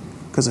said,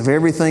 because of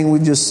everything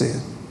we've just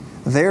said,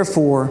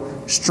 therefore,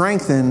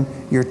 strengthen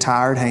your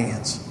tired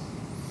hands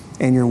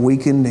and your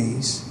weakened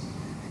knees,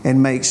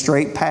 and make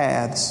straight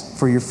paths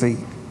for your feet,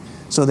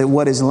 so that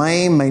what is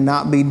lame may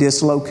not be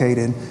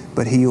dislocated,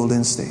 but healed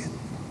instead.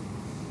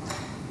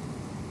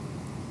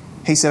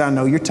 He said, I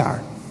know you're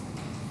tired.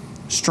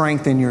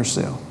 Strengthen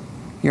yourself,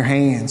 your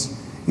hands,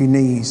 your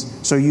knees,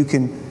 so you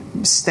can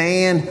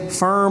stand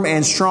firm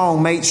and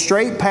strong. Make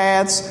straight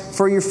paths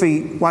for your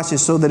feet. Watch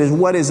this. So that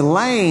what is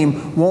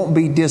lame won't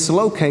be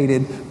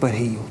dislocated, but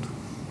healed.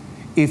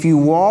 If you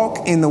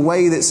walk in the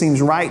way that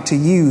seems right to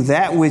you,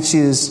 that which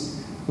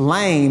is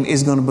lame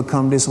is going to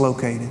become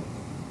dislocated.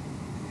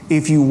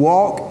 If you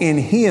walk in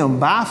him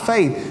by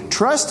faith,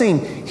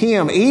 trusting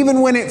him,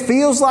 even when it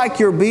feels like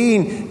you're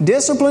being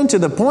disciplined to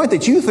the point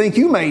that you think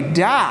you may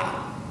die,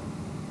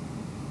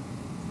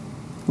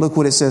 look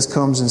what it says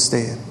comes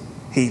instead.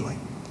 Healing.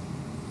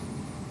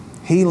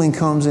 Healing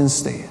comes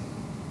instead.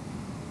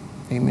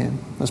 Amen.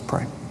 Let's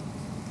pray.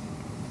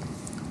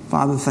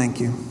 Father,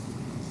 thank you.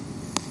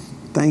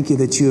 Thank you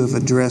that you have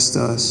addressed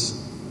us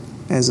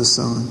as a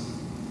son.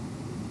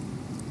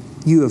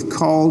 You have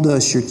called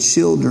us your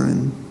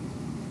children.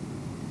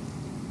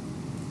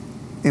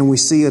 And we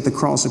see at the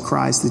cross of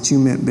Christ that you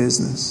meant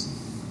business.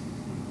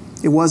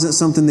 It wasn't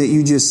something that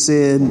you just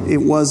said. It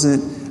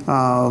wasn't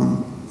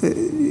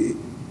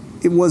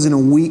a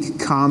weak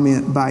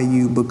comment by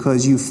you,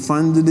 because you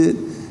funded it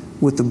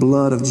with the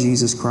blood of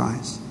Jesus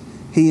Christ.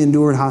 He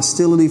endured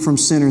hostility from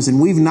sinners,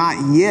 and we've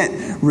not yet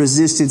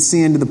resisted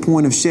sin to the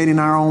point of shedding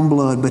our own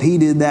blood, but he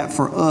did that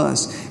for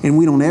us. And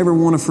we don't ever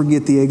want to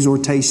forget the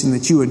exhortation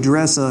that you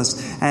address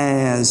us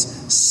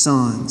as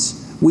sons.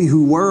 We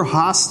who were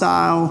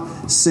hostile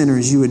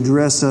sinners, you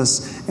address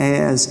us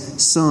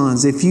as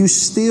sons. If you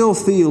still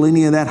feel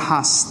any of that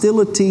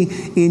hostility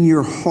in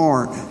your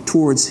heart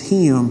towards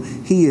him,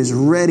 he is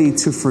ready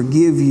to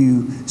forgive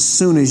you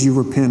soon as you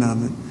repent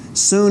of it.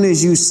 Soon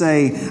as you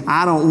say,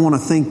 I don't want to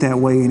think that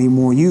way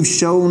anymore. You've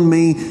shown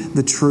me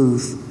the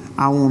truth.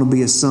 I want to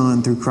be a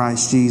son through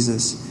Christ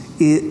Jesus.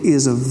 It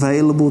is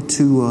available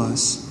to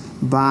us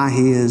by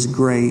his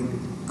great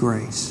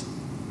grace.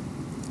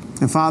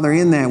 And Father,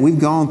 in that, we've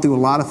gone through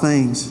a lot of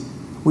things.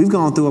 We've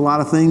gone through a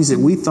lot of things that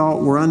we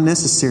thought were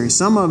unnecessary.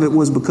 Some of it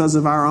was because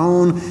of our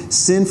own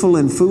sinful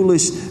and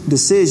foolish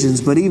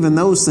decisions. But even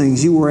those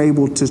things, you were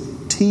able to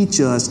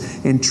teach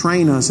us and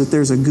train us that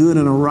there's a good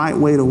and a right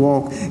way to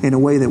walk, in a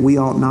way that we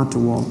ought not to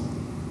walk.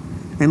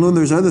 And Lord,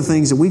 there's other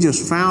things that we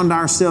just found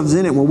ourselves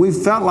in it, where we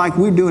felt like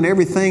we're doing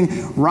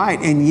everything right,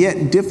 and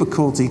yet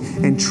difficulty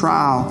and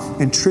trial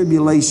and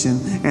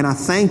tribulation. And I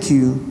thank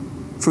you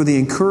for the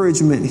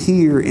encouragement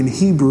here in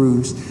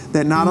Hebrews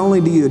that not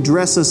only do you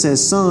address us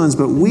as sons,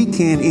 but we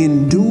can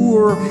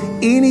endure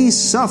any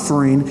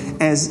suffering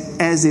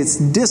as it's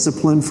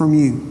discipline from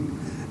you.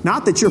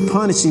 Not that you're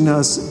punishing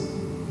us,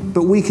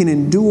 but we can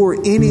endure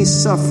any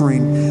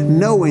suffering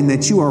knowing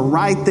that you are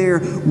right there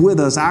with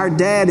us. Our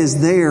dad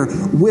is there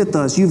with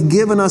us. You've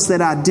given us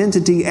that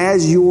identity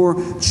as your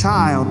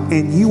child,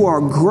 and you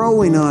are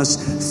growing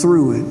us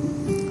through it.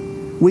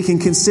 We can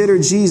consider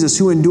Jesus,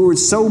 who endured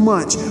so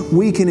much.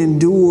 We can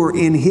endure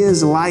in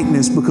His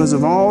likeness because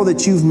of all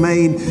that you've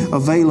made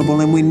available.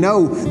 And we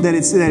know that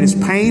it's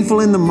painful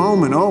in the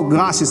moment. Oh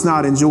gosh, it's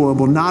not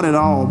enjoyable. Not at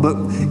all. But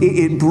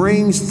it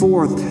brings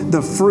forth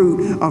the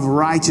fruit of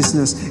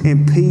righteousness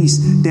and peace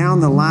down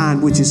the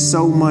line, which is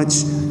so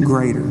much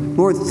greater.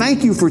 Lord,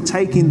 thank you for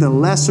taking the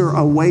lesser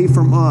away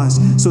from us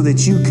so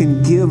that you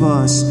can give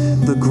us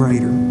the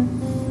greater.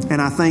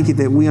 And I thank you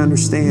that we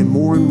understand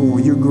more and more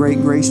your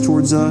great grace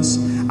towards us,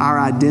 our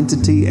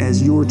identity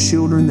as your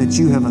children that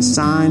you have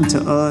assigned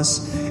to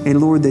us, and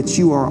Lord, that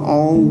you are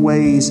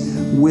always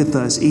with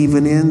us,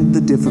 even in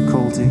the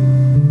difficulty.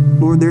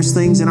 Lord, there's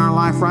things in our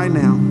life right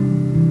now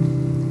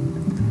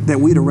that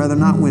we'd have rather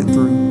not went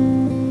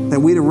through, that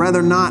we'd have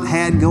rather not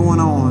had going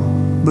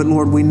on. But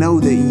Lord, we know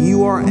that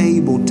you are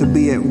able to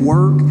be at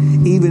work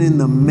even in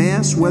the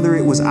mess, whether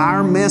it was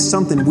our mess,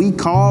 something we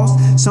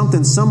caused,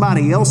 something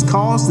somebody else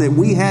caused that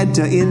we had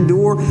to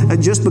endure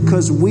just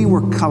because we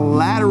were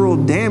collateral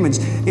damage.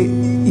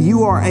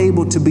 You are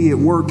able to be at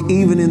work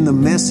even in the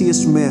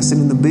messiest mess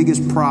and in the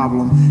biggest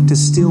problem to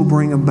still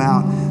bring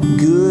about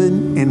good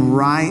and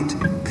right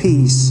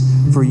peace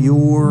for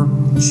your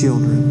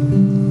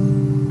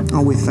children.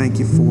 Oh, we thank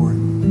you for it.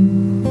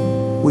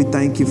 We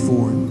thank you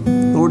for it.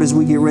 Lord, as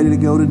we get ready to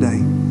go today,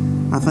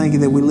 I thank you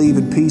that we leave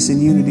in peace and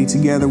unity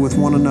together with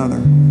one another.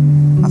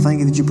 I thank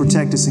you that you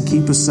protect us and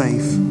keep us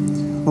safe.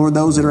 Lord,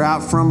 those that are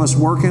out from us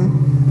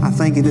working, I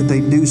thank you that they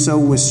do so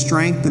with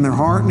strength in their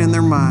heart and in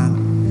their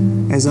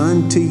mind as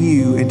unto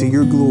you and to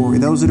your glory.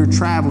 Those that are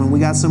traveling, we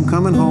got some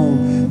coming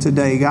home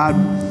today. God,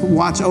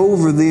 watch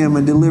over them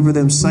and deliver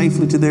them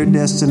safely to their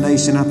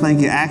destination. I thank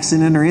you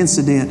accident or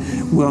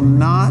incident will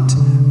not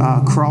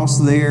cross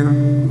their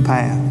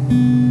path.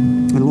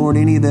 And Lord,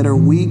 any that are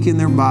weak in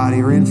their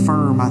body or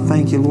infirm, I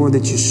thank you, Lord,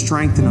 that you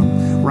strengthen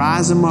them.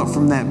 Rise them up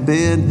from that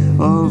bed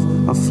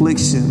of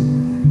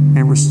affliction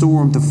and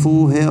restore them to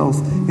full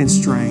health and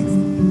strength.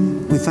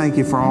 We thank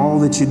you for all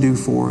that you do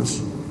for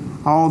us,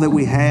 all that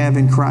we have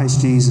in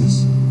Christ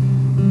Jesus.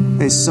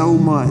 There's so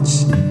much.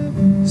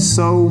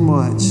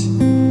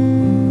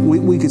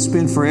 We could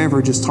spend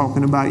forever just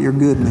talking about your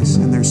goodness,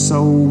 and there's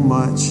so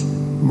much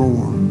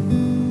more.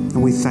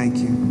 And we thank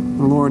you.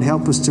 And Lord,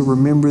 help us to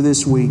remember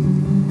this week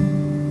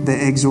the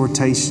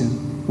exhortation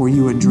where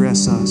you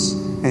address us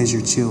as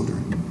your children.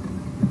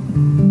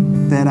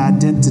 That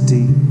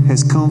identity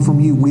has come from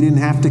you. We didn't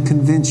have to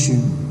convince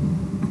you.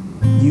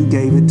 You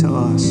gave it to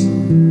us.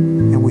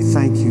 And we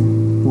thank you.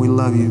 We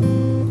love you.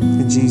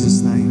 In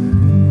Jesus'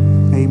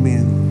 name,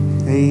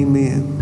 amen. Amen.